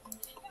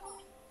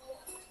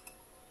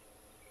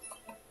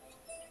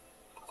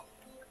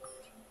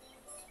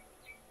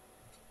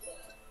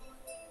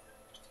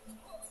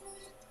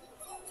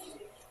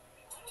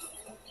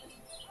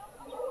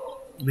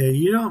 Yeah,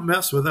 you don't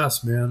mess with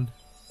us, man.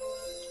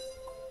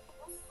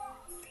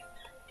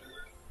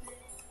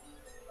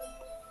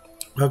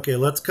 Okay,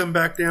 let's come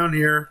back down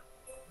here.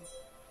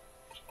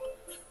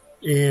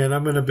 And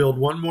I'm going to build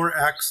one more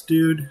axe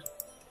dude.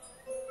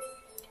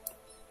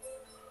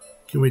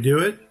 Can we do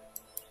it?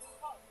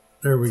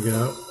 There we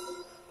go.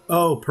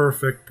 Oh,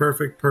 perfect,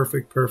 perfect,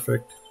 perfect,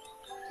 perfect.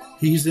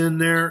 He's in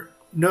there.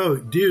 No,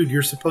 dude,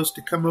 you're supposed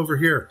to come over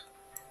here.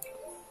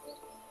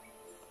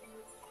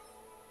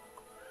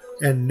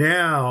 And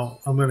now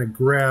I'm going to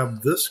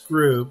grab this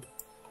group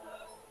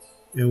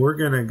and we're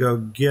going to go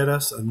get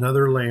us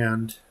another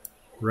land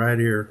right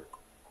here.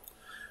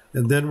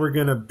 And then we're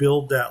going to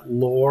build that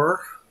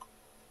lore.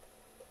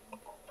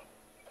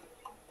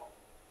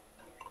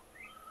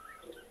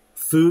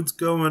 Food's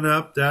going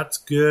up. That's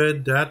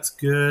good. That's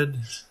good.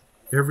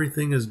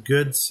 Everything is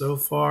good so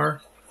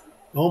far.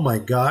 Oh my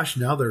gosh,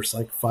 now there's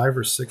like 5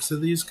 or 6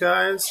 of these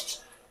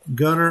guys.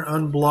 Gunner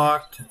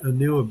unblocked a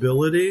new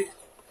ability.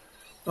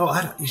 Oh,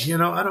 I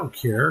don't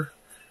care.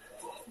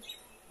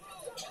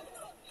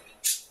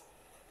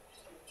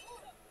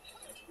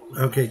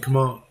 Okay, come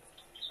on.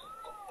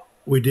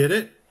 We did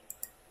it.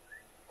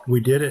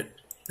 We did it.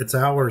 It's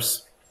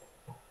ours.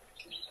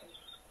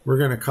 We're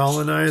going to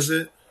colonize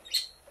it.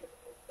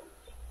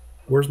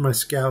 Where's my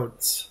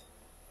scouts?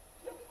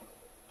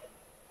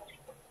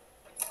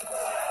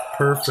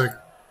 Perfect.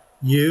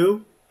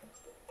 You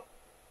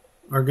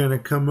are going to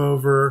come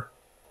over.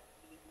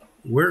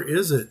 Where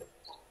is it?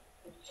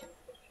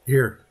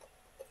 Here.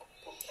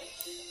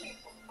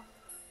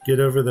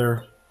 Get over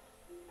there.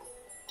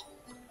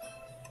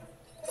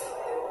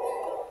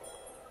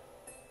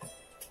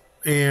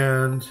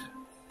 And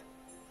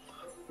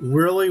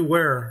really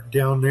where?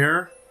 Down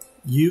there?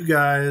 You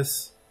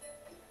guys.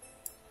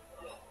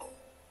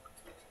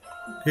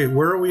 Okay,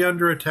 where are we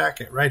under attack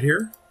at? Right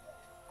here?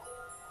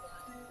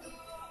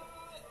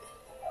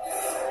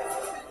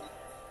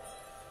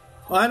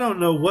 I don't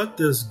know what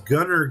this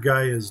gunner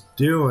guy is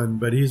doing,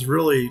 but he's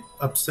really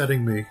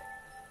upsetting me.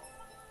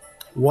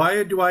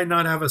 Why do I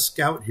not have a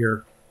scout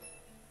here?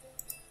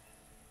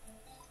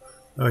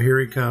 Oh, here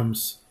he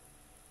comes.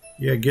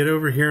 Yeah, get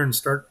over here and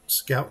start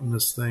scouting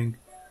this thing.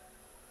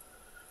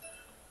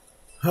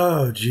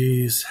 Oh,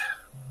 geez.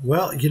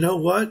 Well, you know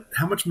what?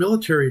 How much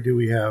military do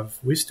we have?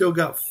 We still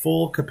got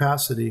full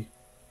capacity.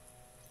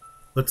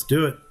 Let's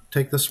do it.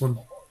 Take this one.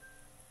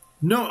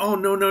 No, oh,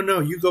 no, no, no.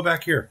 You go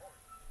back here.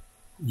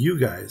 You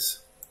guys.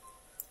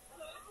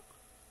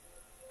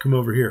 Come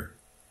over here.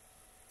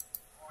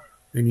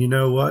 And you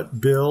know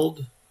what?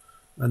 Build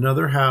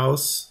another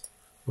house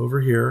over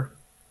here.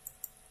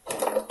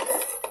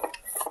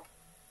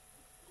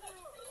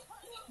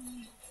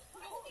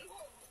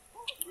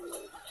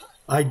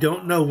 I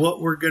don't know what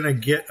we're going to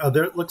get. Oh,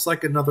 there it looks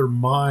like another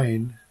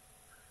mine.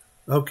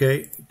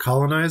 Okay,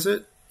 colonize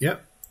it.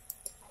 Yep.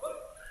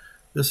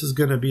 This is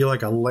going to be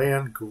like a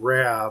land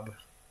grab.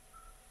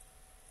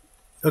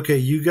 Okay,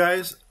 you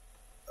guys.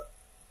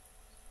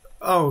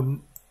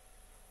 Oh,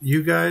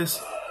 you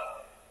guys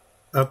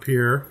up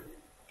here.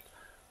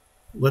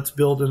 Let's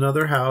build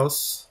another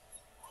house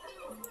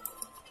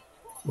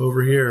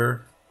over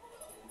here.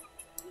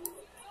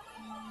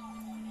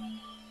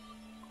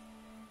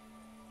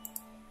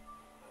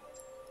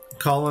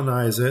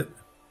 Colonize it.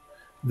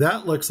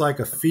 That looks like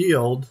a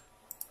field.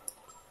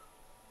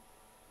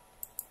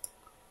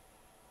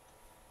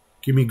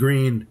 Give me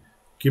green.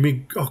 Give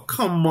me... Oh,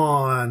 come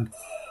on.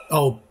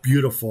 Oh,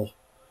 beautiful.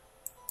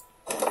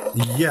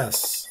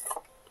 Yes.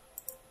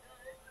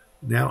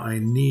 Now I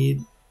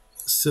need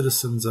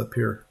citizens up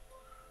here.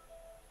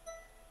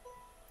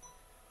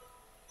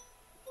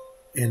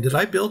 And did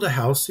I build a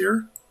house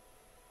here?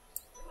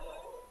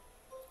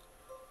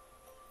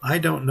 I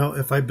don't know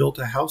if I built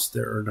a house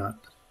there or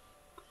not.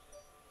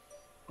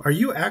 Are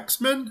you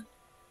axemen?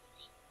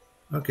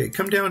 Okay,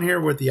 come down here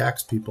with the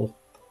axe people.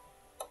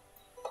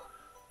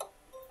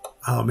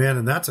 Oh man,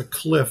 and that's a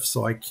cliff,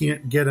 so I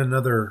can't get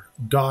another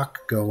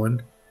dock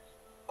going.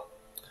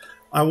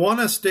 I want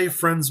to stay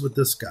friends with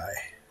this guy.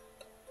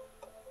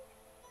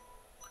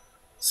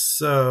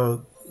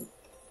 So,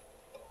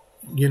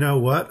 you know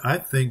what? I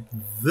think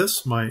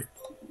this might...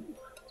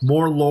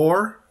 More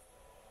lore?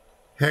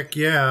 Heck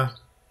yeah.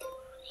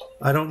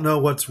 I don't know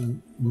what's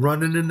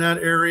running in that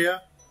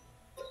area.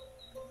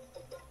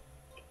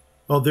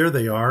 Oh, there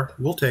they are.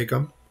 We'll take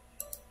them.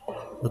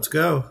 Let's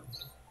go.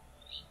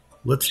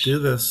 Let's do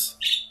this.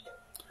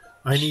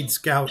 I need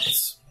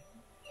scouts.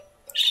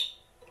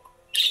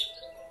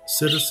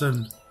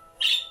 Citizen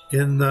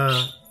in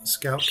the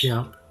scout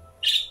camp.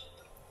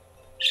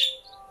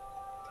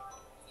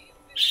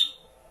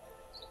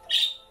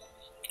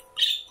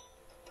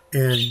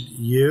 And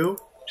you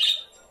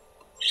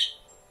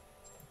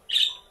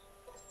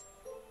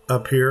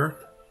up here.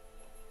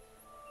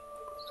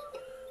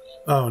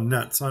 Oh,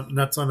 nuts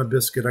on a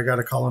biscuit. I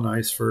gotta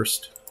colonize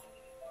first.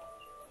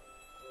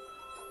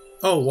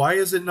 Oh, why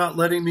is it not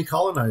letting me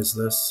colonize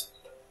this?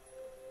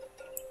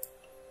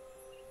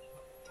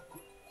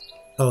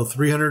 Oh,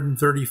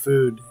 330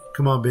 food.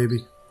 Come on,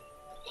 baby.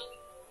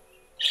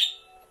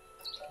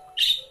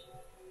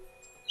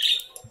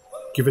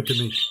 Give it to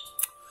me.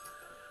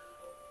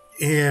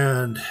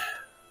 And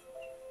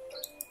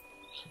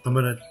I'm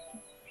going to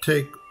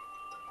take...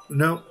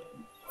 No,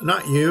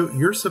 not you.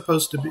 You're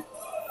supposed to be...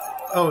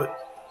 Oh,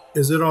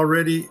 is it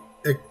already...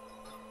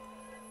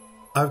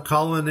 I've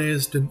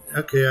colonized...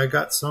 Okay, I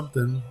got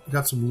something. I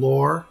got some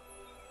lore.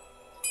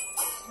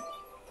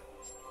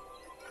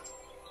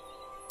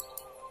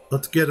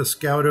 Let's get a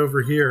scout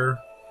over here.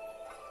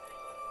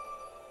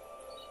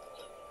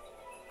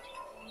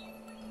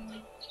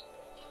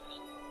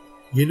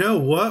 You know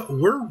what?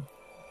 We're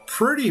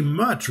pretty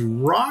much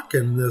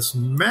rocking this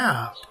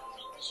map.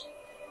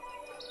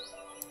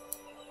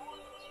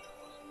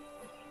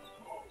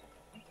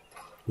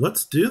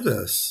 Let's do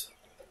this.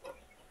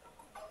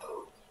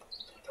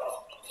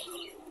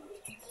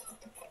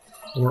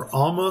 We're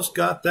almost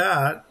got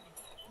that.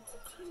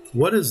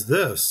 What is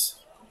this?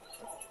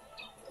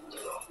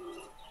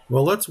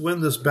 Well, let's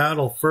win this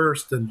battle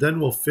first, and then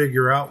we'll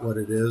figure out what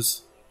it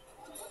is.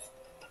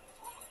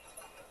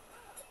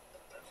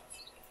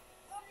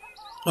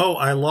 Oh,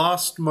 I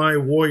lost my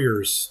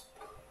warriors.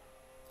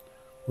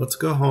 Let's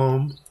go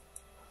home.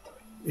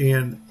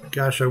 And,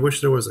 gosh, I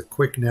wish there was a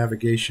quick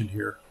navigation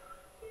here.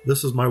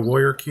 This is my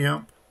warrior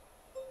camp.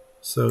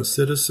 So,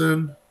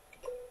 citizen,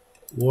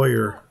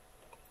 warrior.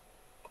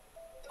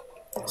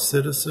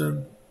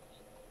 Citizen.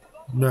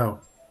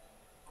 No.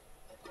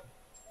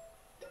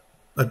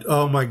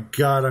 Oh my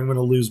God, I'm going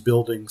to lose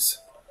buildings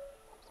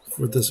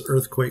with this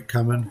earthquake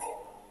coming.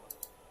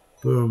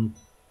 Boom.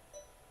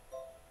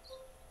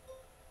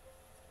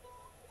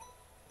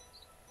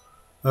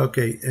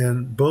 Okay,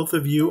 and both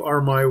of you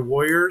are my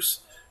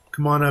warriors.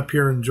 Come on up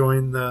here and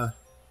join the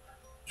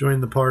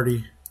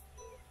party.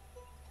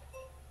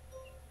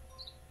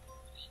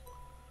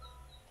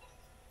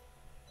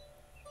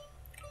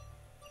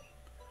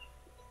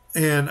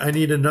 And I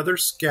need another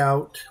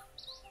scout.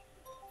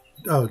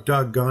 Oh,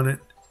 doggone it.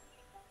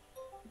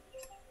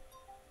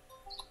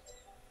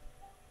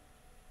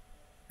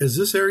 Is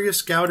this area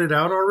scouted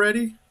out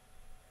already?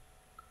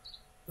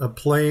 A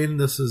plain,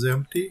 this is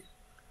empty.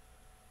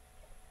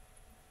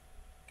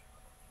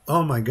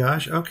 Oh my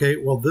gosh, okay,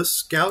 well this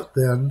scout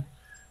then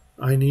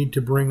I need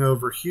to bring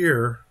over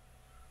here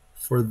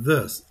for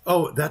this.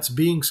 Oh, that's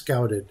being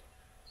scouted.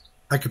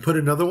 I could put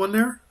another one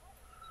there?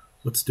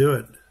 Let's do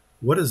it.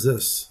 What is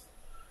this?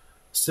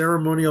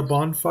 Ceremonial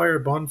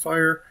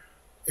bonfire.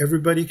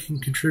 Everybody can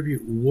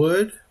contribute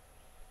wood.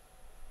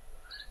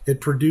 It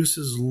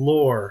produces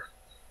lore.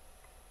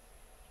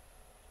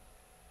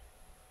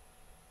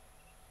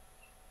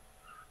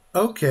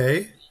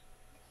 Okay.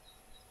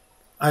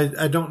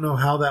 I don't know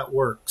how that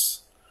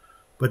works.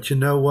 But you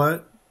know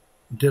what?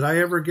 Did I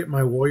ever get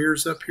my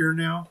warriors up here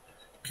now?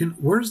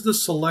 Where's the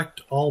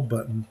select all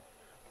button?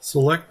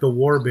 Select the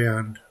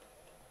warband.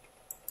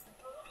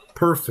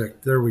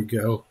 Perfect. There we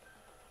go.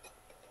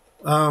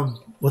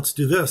 Let's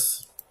do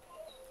this.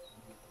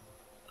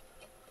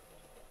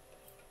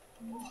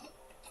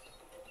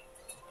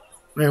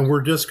 And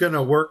we're just going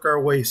to work our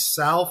way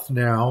south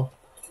now.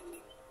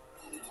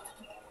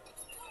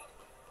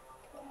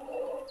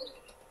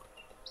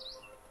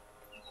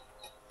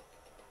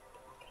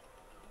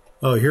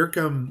 Oh, here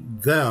come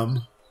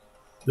them.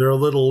 They're a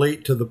little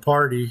late to the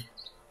party.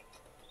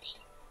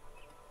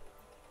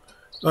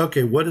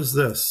 Okay, what is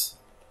this?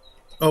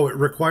 Oh, it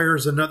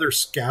requires another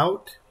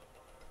scout?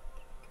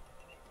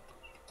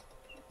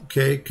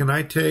 Okay, can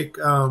I take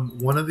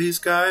one of these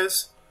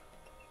guys?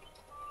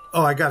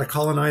 Oh, I got to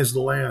colonize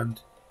the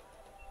land.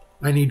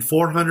 I need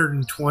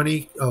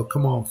 420. Oh,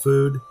 come on,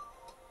 food.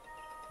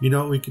 You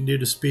know what we can do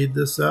to speed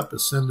this up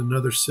is send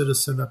another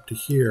citizen up to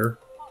here.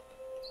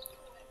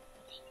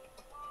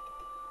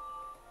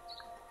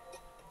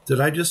 Did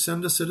I just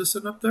send a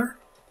citizen up there?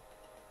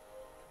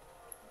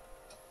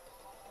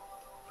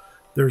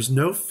 There's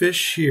no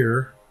fish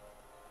here.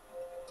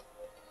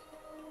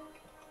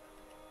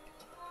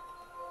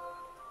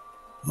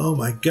 Oh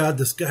my God,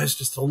 this guy's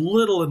just a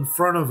little in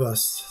front of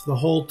us the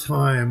whole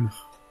time.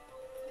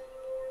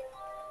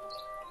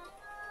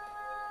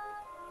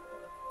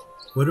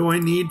 What do I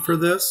need for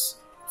this?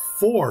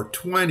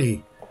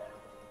 420.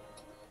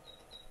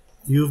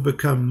 You've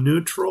become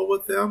neutral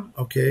with them?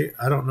 Okay,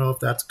 I don't know if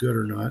that's good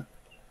or not.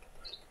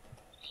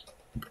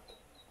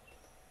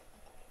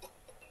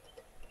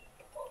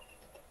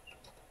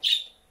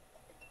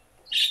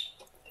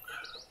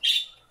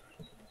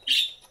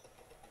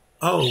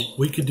 Oh,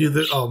 we could do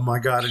that. Oh my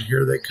God, and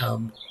here they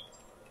come.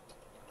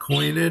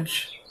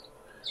 Coinage.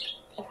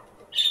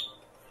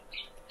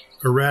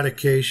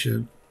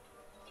 Eradication.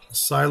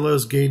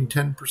 Silos gain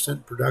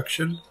 10%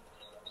 production.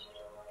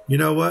 You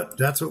know what?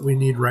 That's what we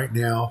need right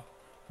now.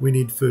 We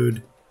need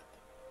food.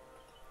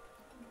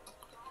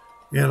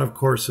 And of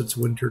course, it's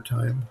winter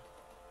time.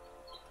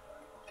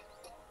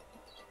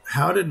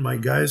 How did my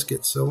guys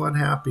get so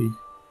unhappy?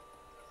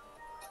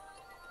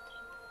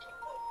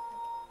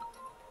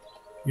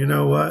 You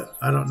know what?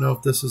 I don't know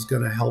if this is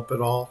going to help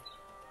at all.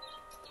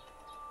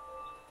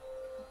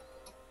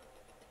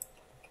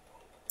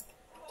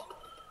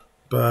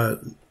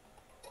 But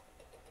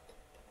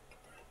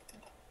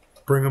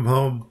bring them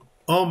home.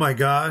 Oh my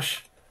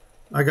gosh.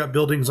 I got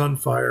buildings on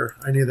fire.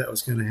 I knew that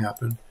was going to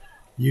happen.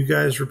 You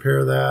guys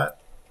repair that.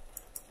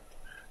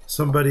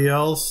 Somebody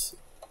else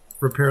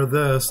repair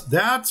this.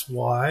 That's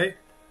why.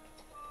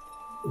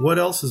 What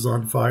else is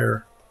on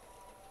fire?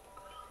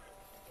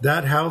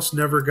 That house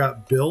never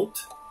got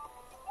built.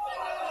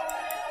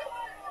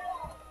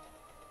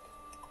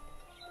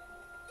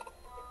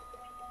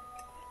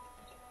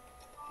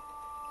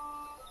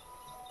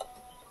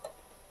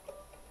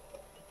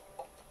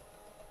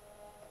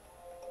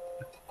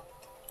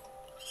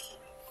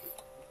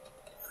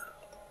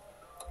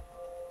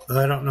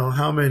 I don't know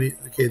how many.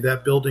 Okay,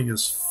 that building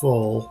is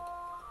full.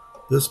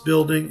 This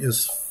building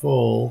is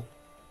full.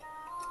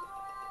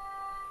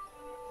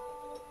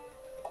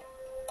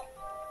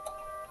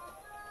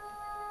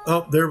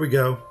 Oh, there we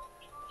go.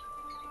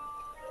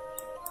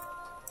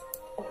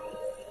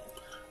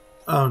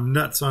 Oh,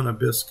 nuts on a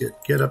biscuit.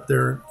 Get up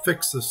there and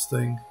fix this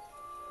thing.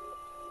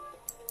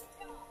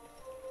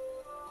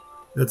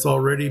 It's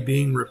already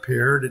being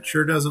repaired. It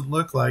sure doesn't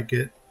look like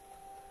it.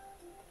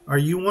 Are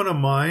you one of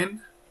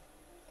mine?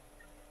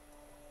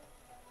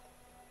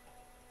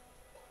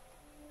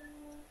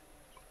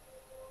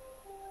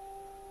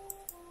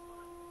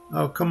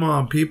 Oh, come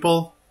on,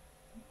 people.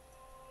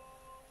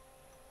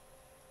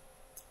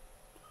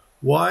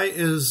 Why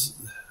is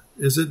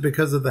it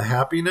because of the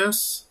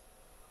happiness?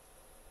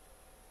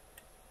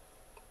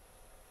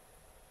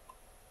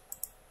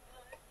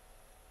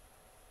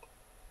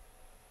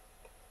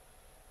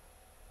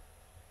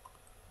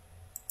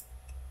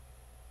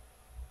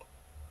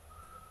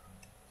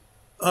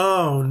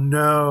 Oh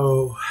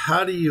no.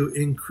 How do you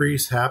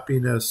increase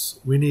happiness?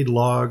 We need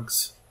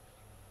logs.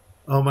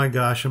 Oh my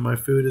gosh, and my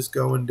food is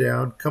going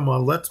down. Come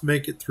on, let's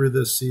make it through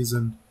this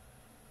season.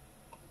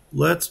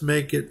 Let's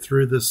make it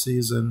through this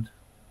season.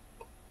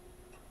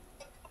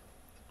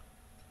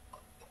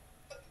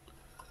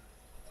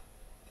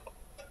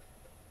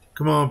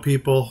 Come on,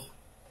 people.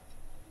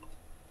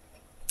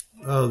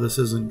 Oh, this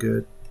isn't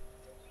good.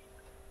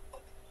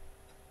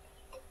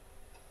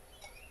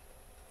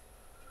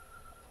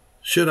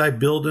 Should I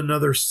build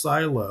another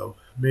silo?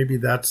 Maybe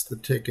that's the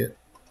ticket.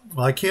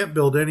 Well, I can't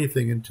build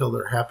anything until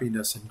their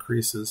happiness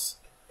increases.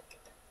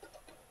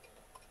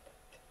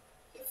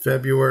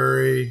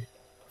 February,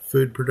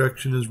 food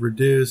production is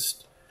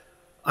reduced.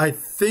 I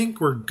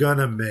think we're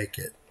gonna make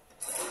it.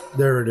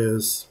 There it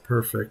is.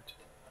 Perfect.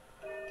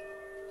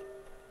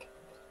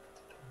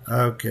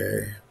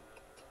 Okay.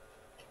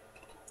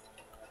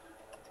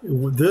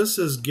 This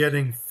is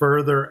getting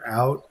further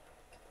out.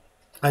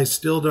 I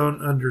still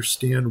don't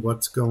understand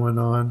what's going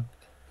on.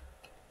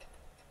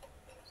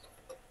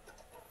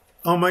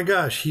 Oh my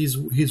gosh, he's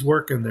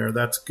working there.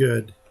 That's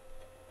good.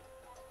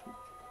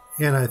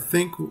 And I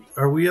think,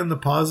 are we in the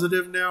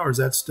positive now, or is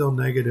that still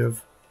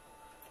negative?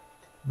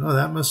 No,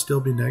 that must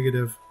still be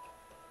negative.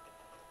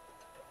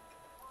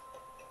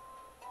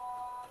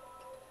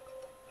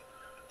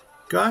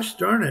 Gosh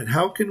darn it,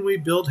 how can we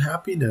build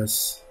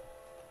happiness?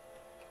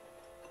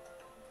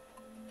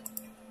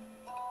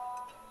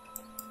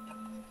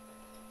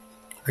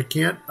 I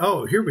can't.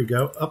 Oh, here we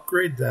go.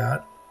 Upgrade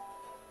that.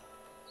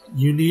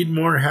 You need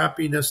more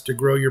happiness to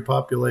grow your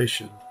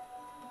population.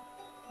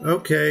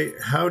 Okay,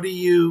 how do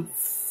you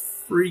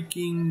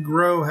freaking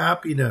grow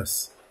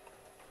happiness?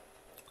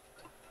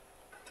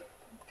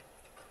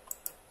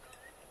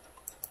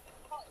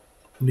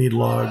 Need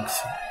logs.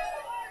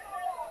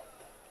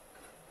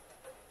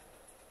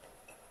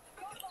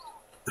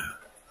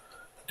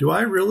 Do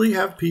I really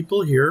have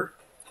people here?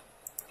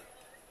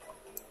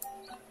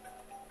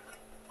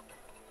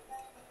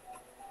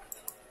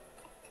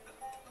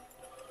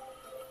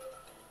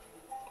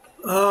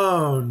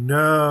 Oh,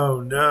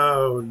 no,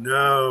 no,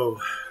 no.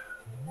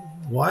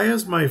 Why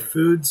is my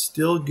food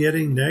still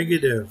getting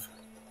negative?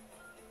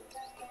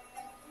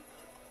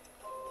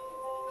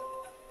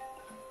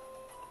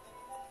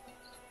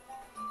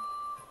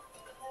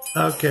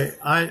 Okay,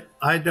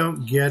 I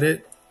don't get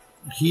it.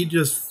 He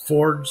just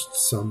forged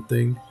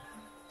something.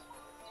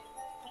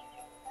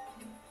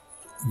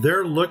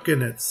 They're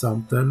looking at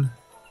something.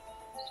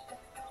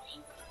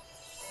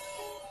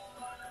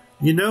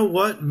 You know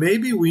what?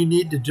 Maybe we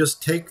need to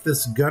just take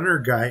this gunner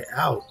guy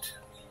out.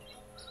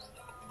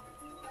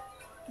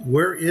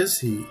 Where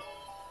is he?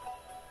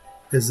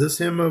 Is this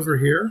him over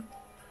here?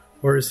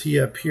 Or is he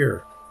up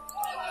here?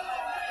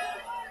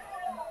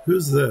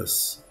 Who's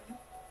this?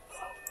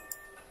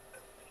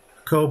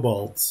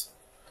 Kobolds.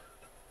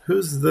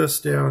 Who's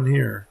this down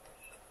here?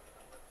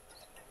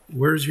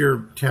 Where's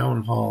your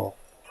town hall?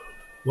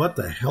 What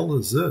the hell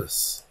is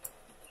this?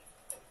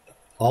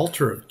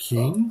 Altar of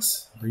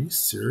Kings? Are you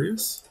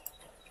serious?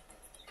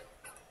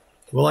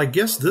 Well, I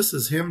guess this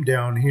is him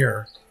down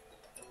here.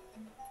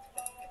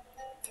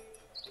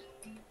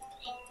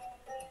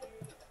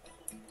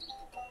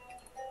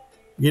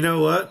 You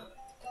know what?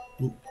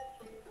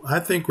 I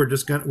think we're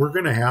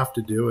gonna have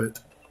to do it.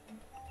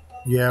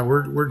 Yeah,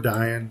 we're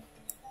dying.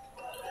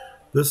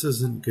 This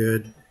isn't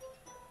good.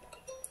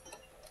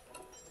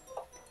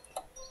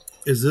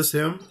 Is this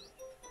him?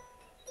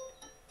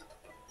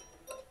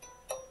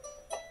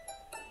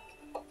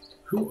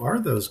 Who are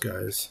those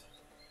guys?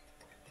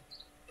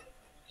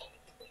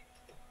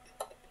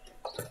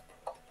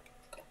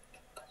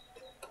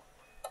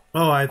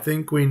 Oh, I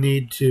think we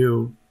need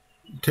to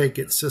take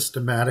it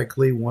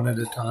systematically one at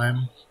a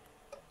time.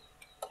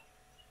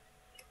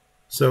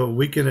 So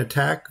we can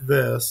attack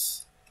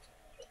this.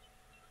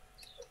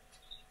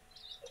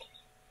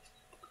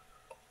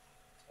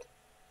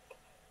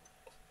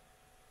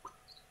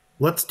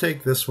 Let's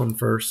take this one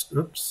first.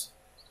 Oops.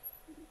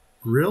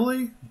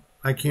 Really?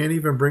 I can't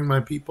even bring my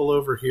people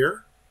over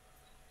here?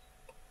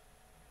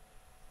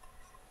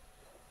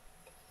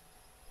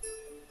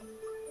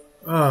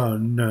 Oh,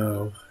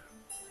 no.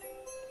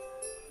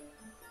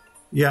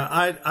 Yeah,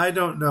 I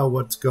don't know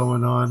what's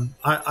going on.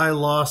 I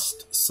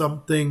lost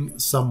something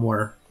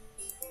somewhere.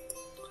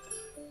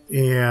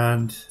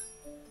 And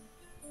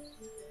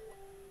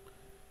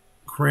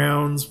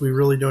crowns, we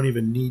really don't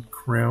even need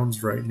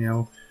crowns right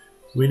now.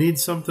 We need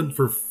something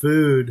for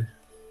food.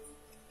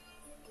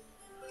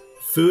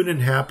 Food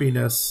and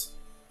happiness.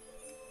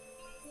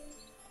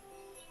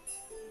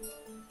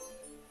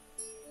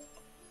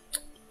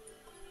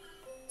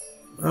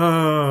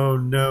 Oh,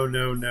 no,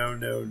 no, no,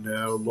 no,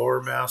 no.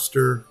 Lore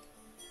Master.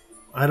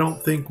 I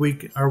don't think we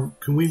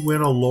can we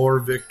win a lore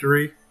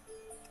victory?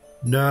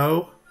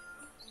 No.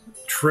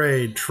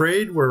 Trade.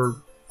 Trade, we're,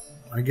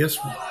 I guess,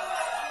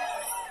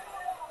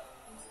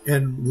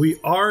 and we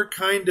are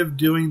kind of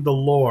doing the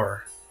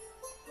lore.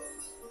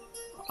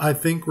 I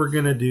think we're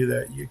going to do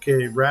that.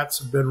 Okay, rats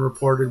have been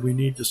reported. We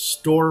need to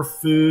store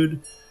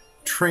food,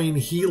 train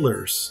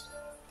healers,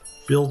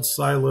 build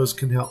silos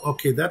can help.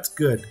 Okay, that's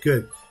good,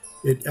 good.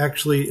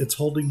 It's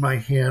holding my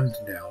hand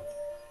now.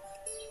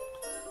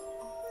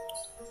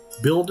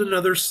 Build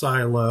another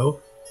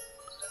silo.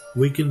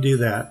 We can do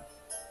that.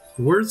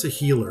 Where's a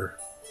healer?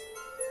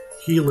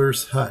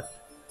 Healer's hut.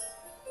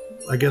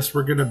 I guess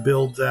we're going to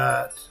build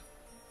that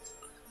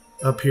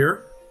up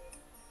here.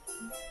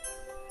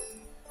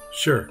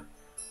 Sure.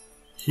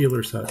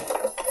 Healer's hut.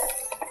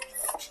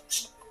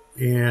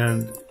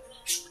 And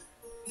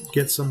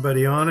get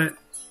somebody on it.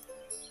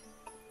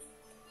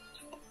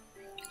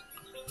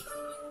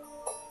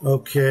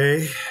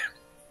 Okay.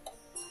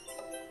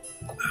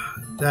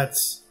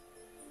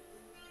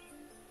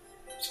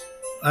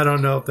 I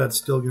don't know if that's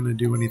still going to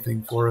do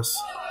anything for us.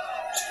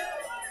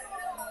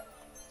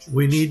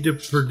 We need to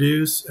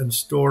produce and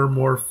store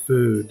more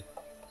food.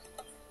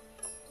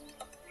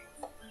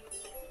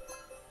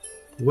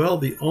 Well,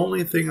 the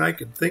only thing I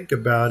can think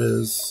about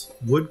is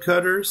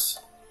woodcutters.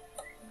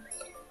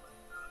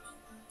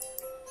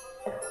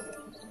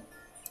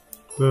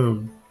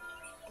 Boom.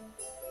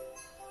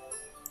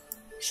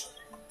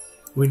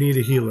 We need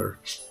a healer.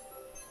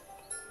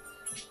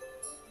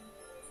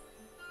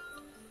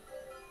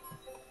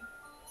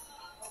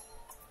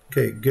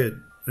 Okay,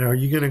 good. Now, are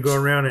you going to go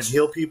around and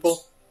heal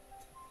people?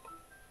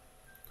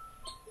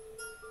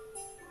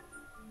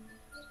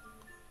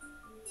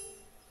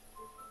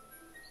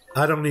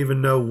 I don't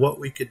even know what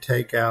we could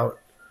take out.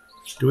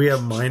 Do we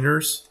have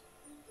miners?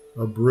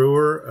 A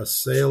brewer, a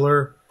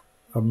sailor,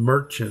 a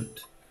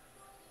merchant.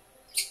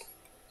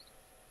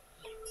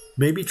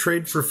 Maybe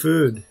trade for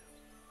food.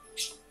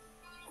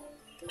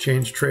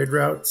 Change trade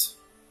routes.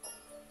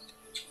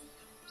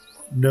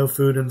 No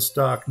food in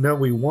stock. No,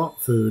 we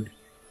want food.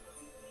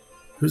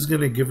 Who's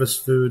going to give us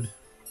food?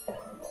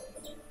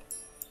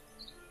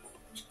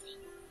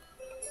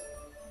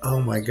 Oh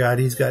my God,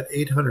 he's got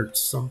 800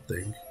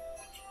 something.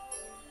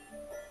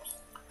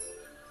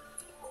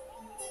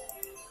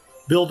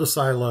 Build a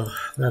silo.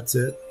 That's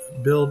it.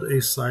 Build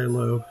a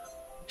silo.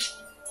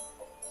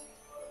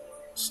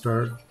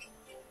 Start.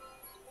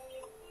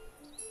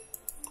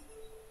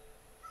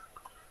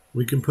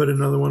 We can put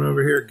another one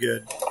over here.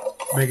 Good.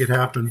 Make it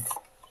happen.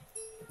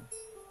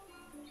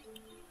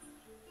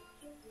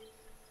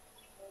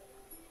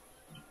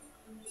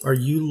 Are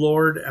you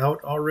Lord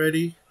out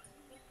already?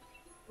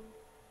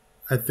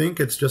 I think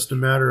it's just a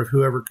matter of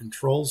whoever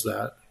controls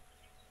that.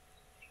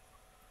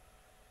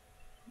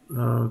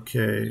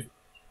 Okay.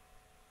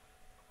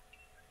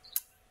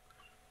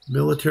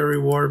 Military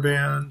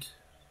warband.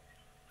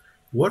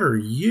 What are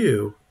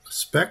you?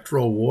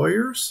 Spectral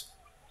warriors?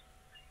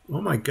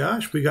 Oh my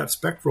gosh, we got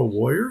spectral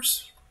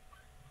warriors?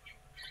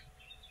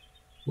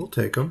 We'll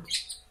take them.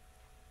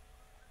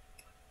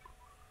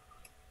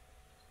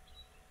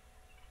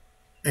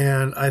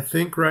 And I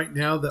think right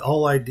now the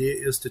whole idea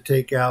is to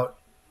take out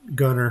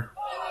Gunner.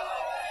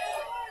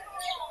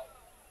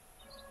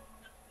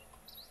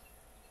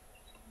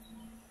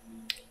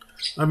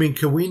 I mean,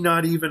 can we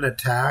not even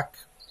attack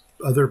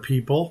other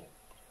people?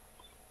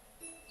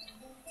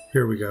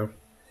 Here we go.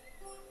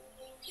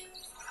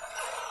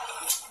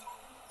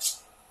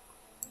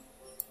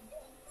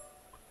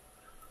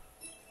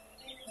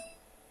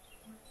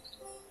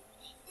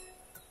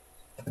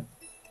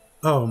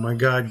 Oh my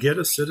God, get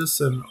a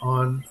citizen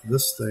on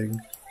this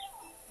thing.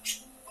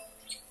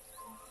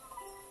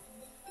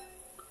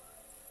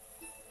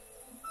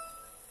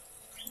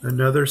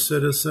 Another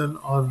citizen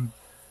on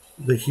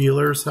the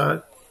healer's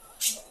hut.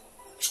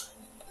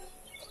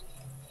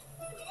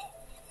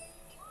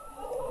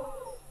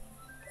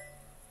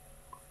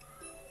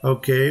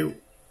 Okay.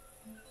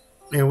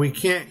 And we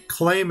can't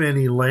claim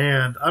any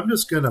land. I'm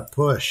just going to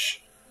push.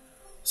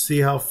 See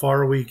how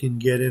far we can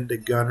get into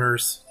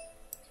Gunner's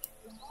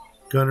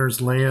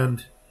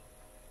land.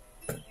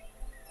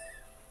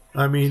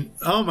 I mean,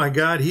 oh my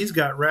God, he's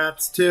got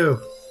rats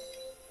too.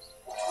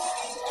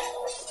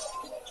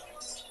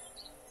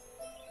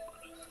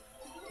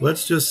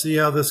 Let's just see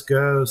how this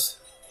goes.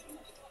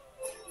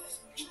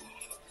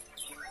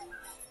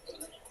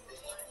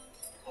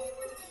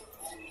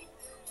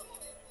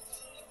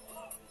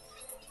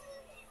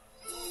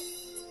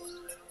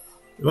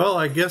 Well,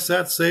 I guess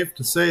that's safe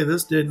to say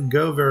this didn't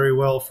go very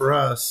well for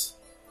us.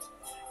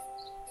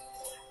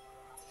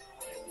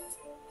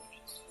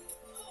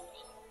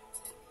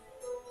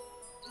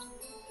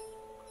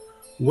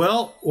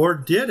 Well, or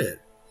did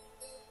it?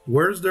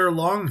 Where's their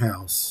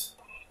longhouse?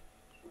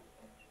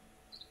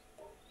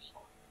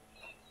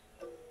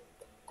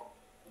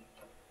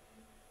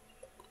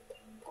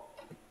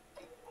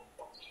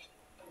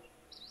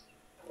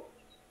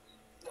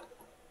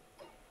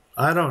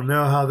 I don't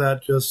know how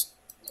that just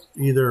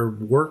either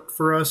worked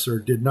for us or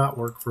did not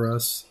work for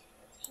us.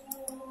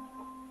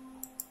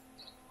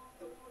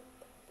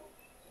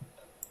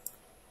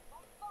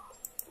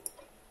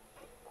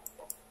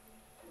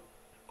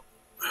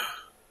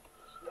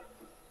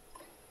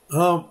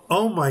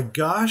 Oh my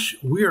gosh,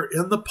 we are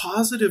in the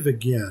positive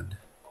again.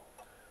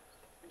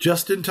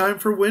 Just in time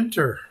for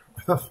winter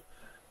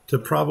to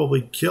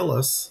probably kill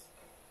us.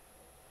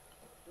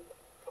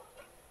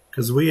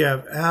 Because we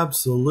have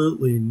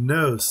absolutely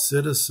no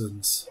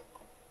citizens.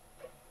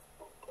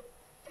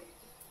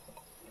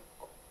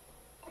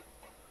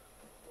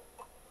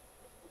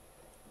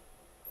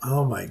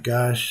 Oh my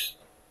gosh.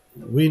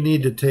 We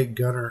need to take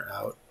Gunner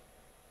out.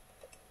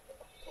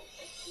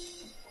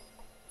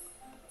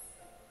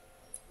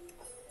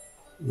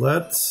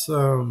 Let's,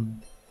 I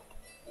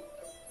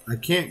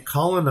can't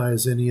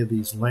colonize any of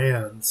these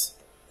lands.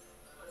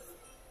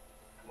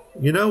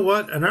 You know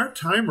what? And our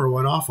timer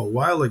went off a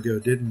while ago,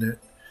 didn't it?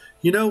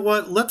 You know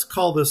what? Let's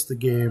call this the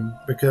game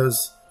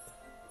because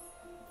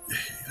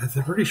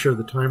I'm pretty sure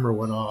the timer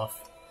went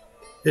off.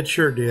 It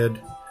sure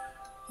did.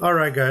 All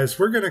right, guys,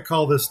 we're going to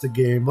call this the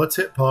game. Let's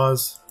hit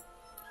pause.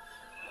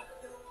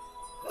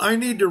 I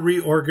need to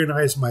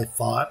reorganize my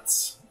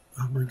thoughts.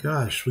 Oh my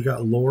gosh, we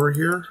got lore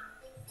here.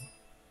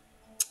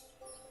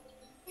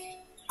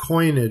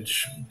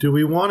 Coinage. Do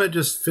we want to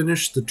just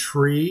finish the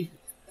tree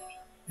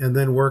and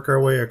then work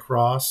our way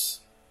across?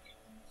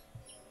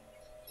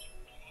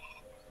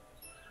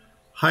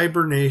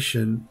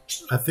 Hibernation.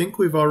 I think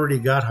we've already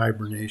got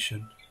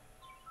hibernation.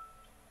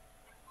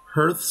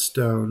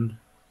 Hearthstone.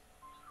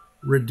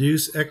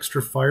 Reduce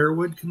extra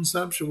firewood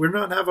consumption. We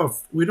don't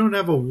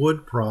have a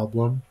wood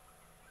problem.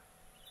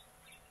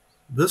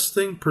 This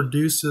thing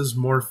produces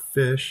more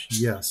fish.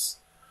 Yes.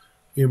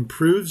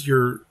 Improves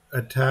your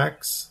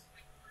attacks.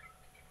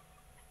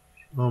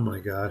 Oh my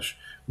gosh.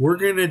 We're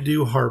going to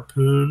do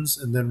harpoons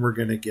and then we're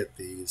going to get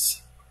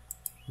these.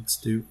 Let's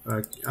do,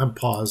 I'm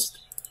paused.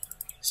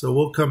 So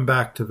we'll come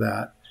back to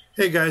that.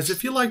 Hey guys,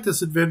 if you like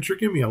this adventure,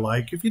 give me a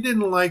like. If you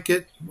didn't like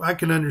it, I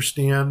can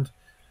understand.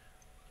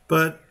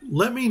 But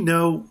let me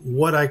know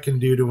what I can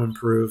do to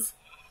improve.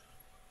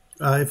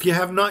 If you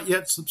have not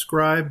yet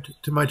subscribed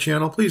to my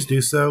channel, please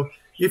do so.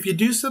 If you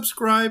do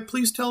subscribe,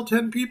 please tell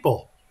 10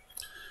 people.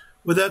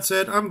 With that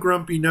said, I'm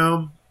Grumpy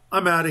Gnome.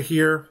 I'm out of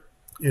here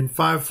in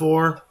 5,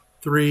 4,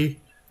 3,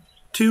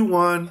 2,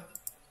 1.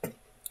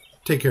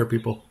 Take care,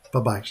 people.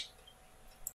 Bye-bye.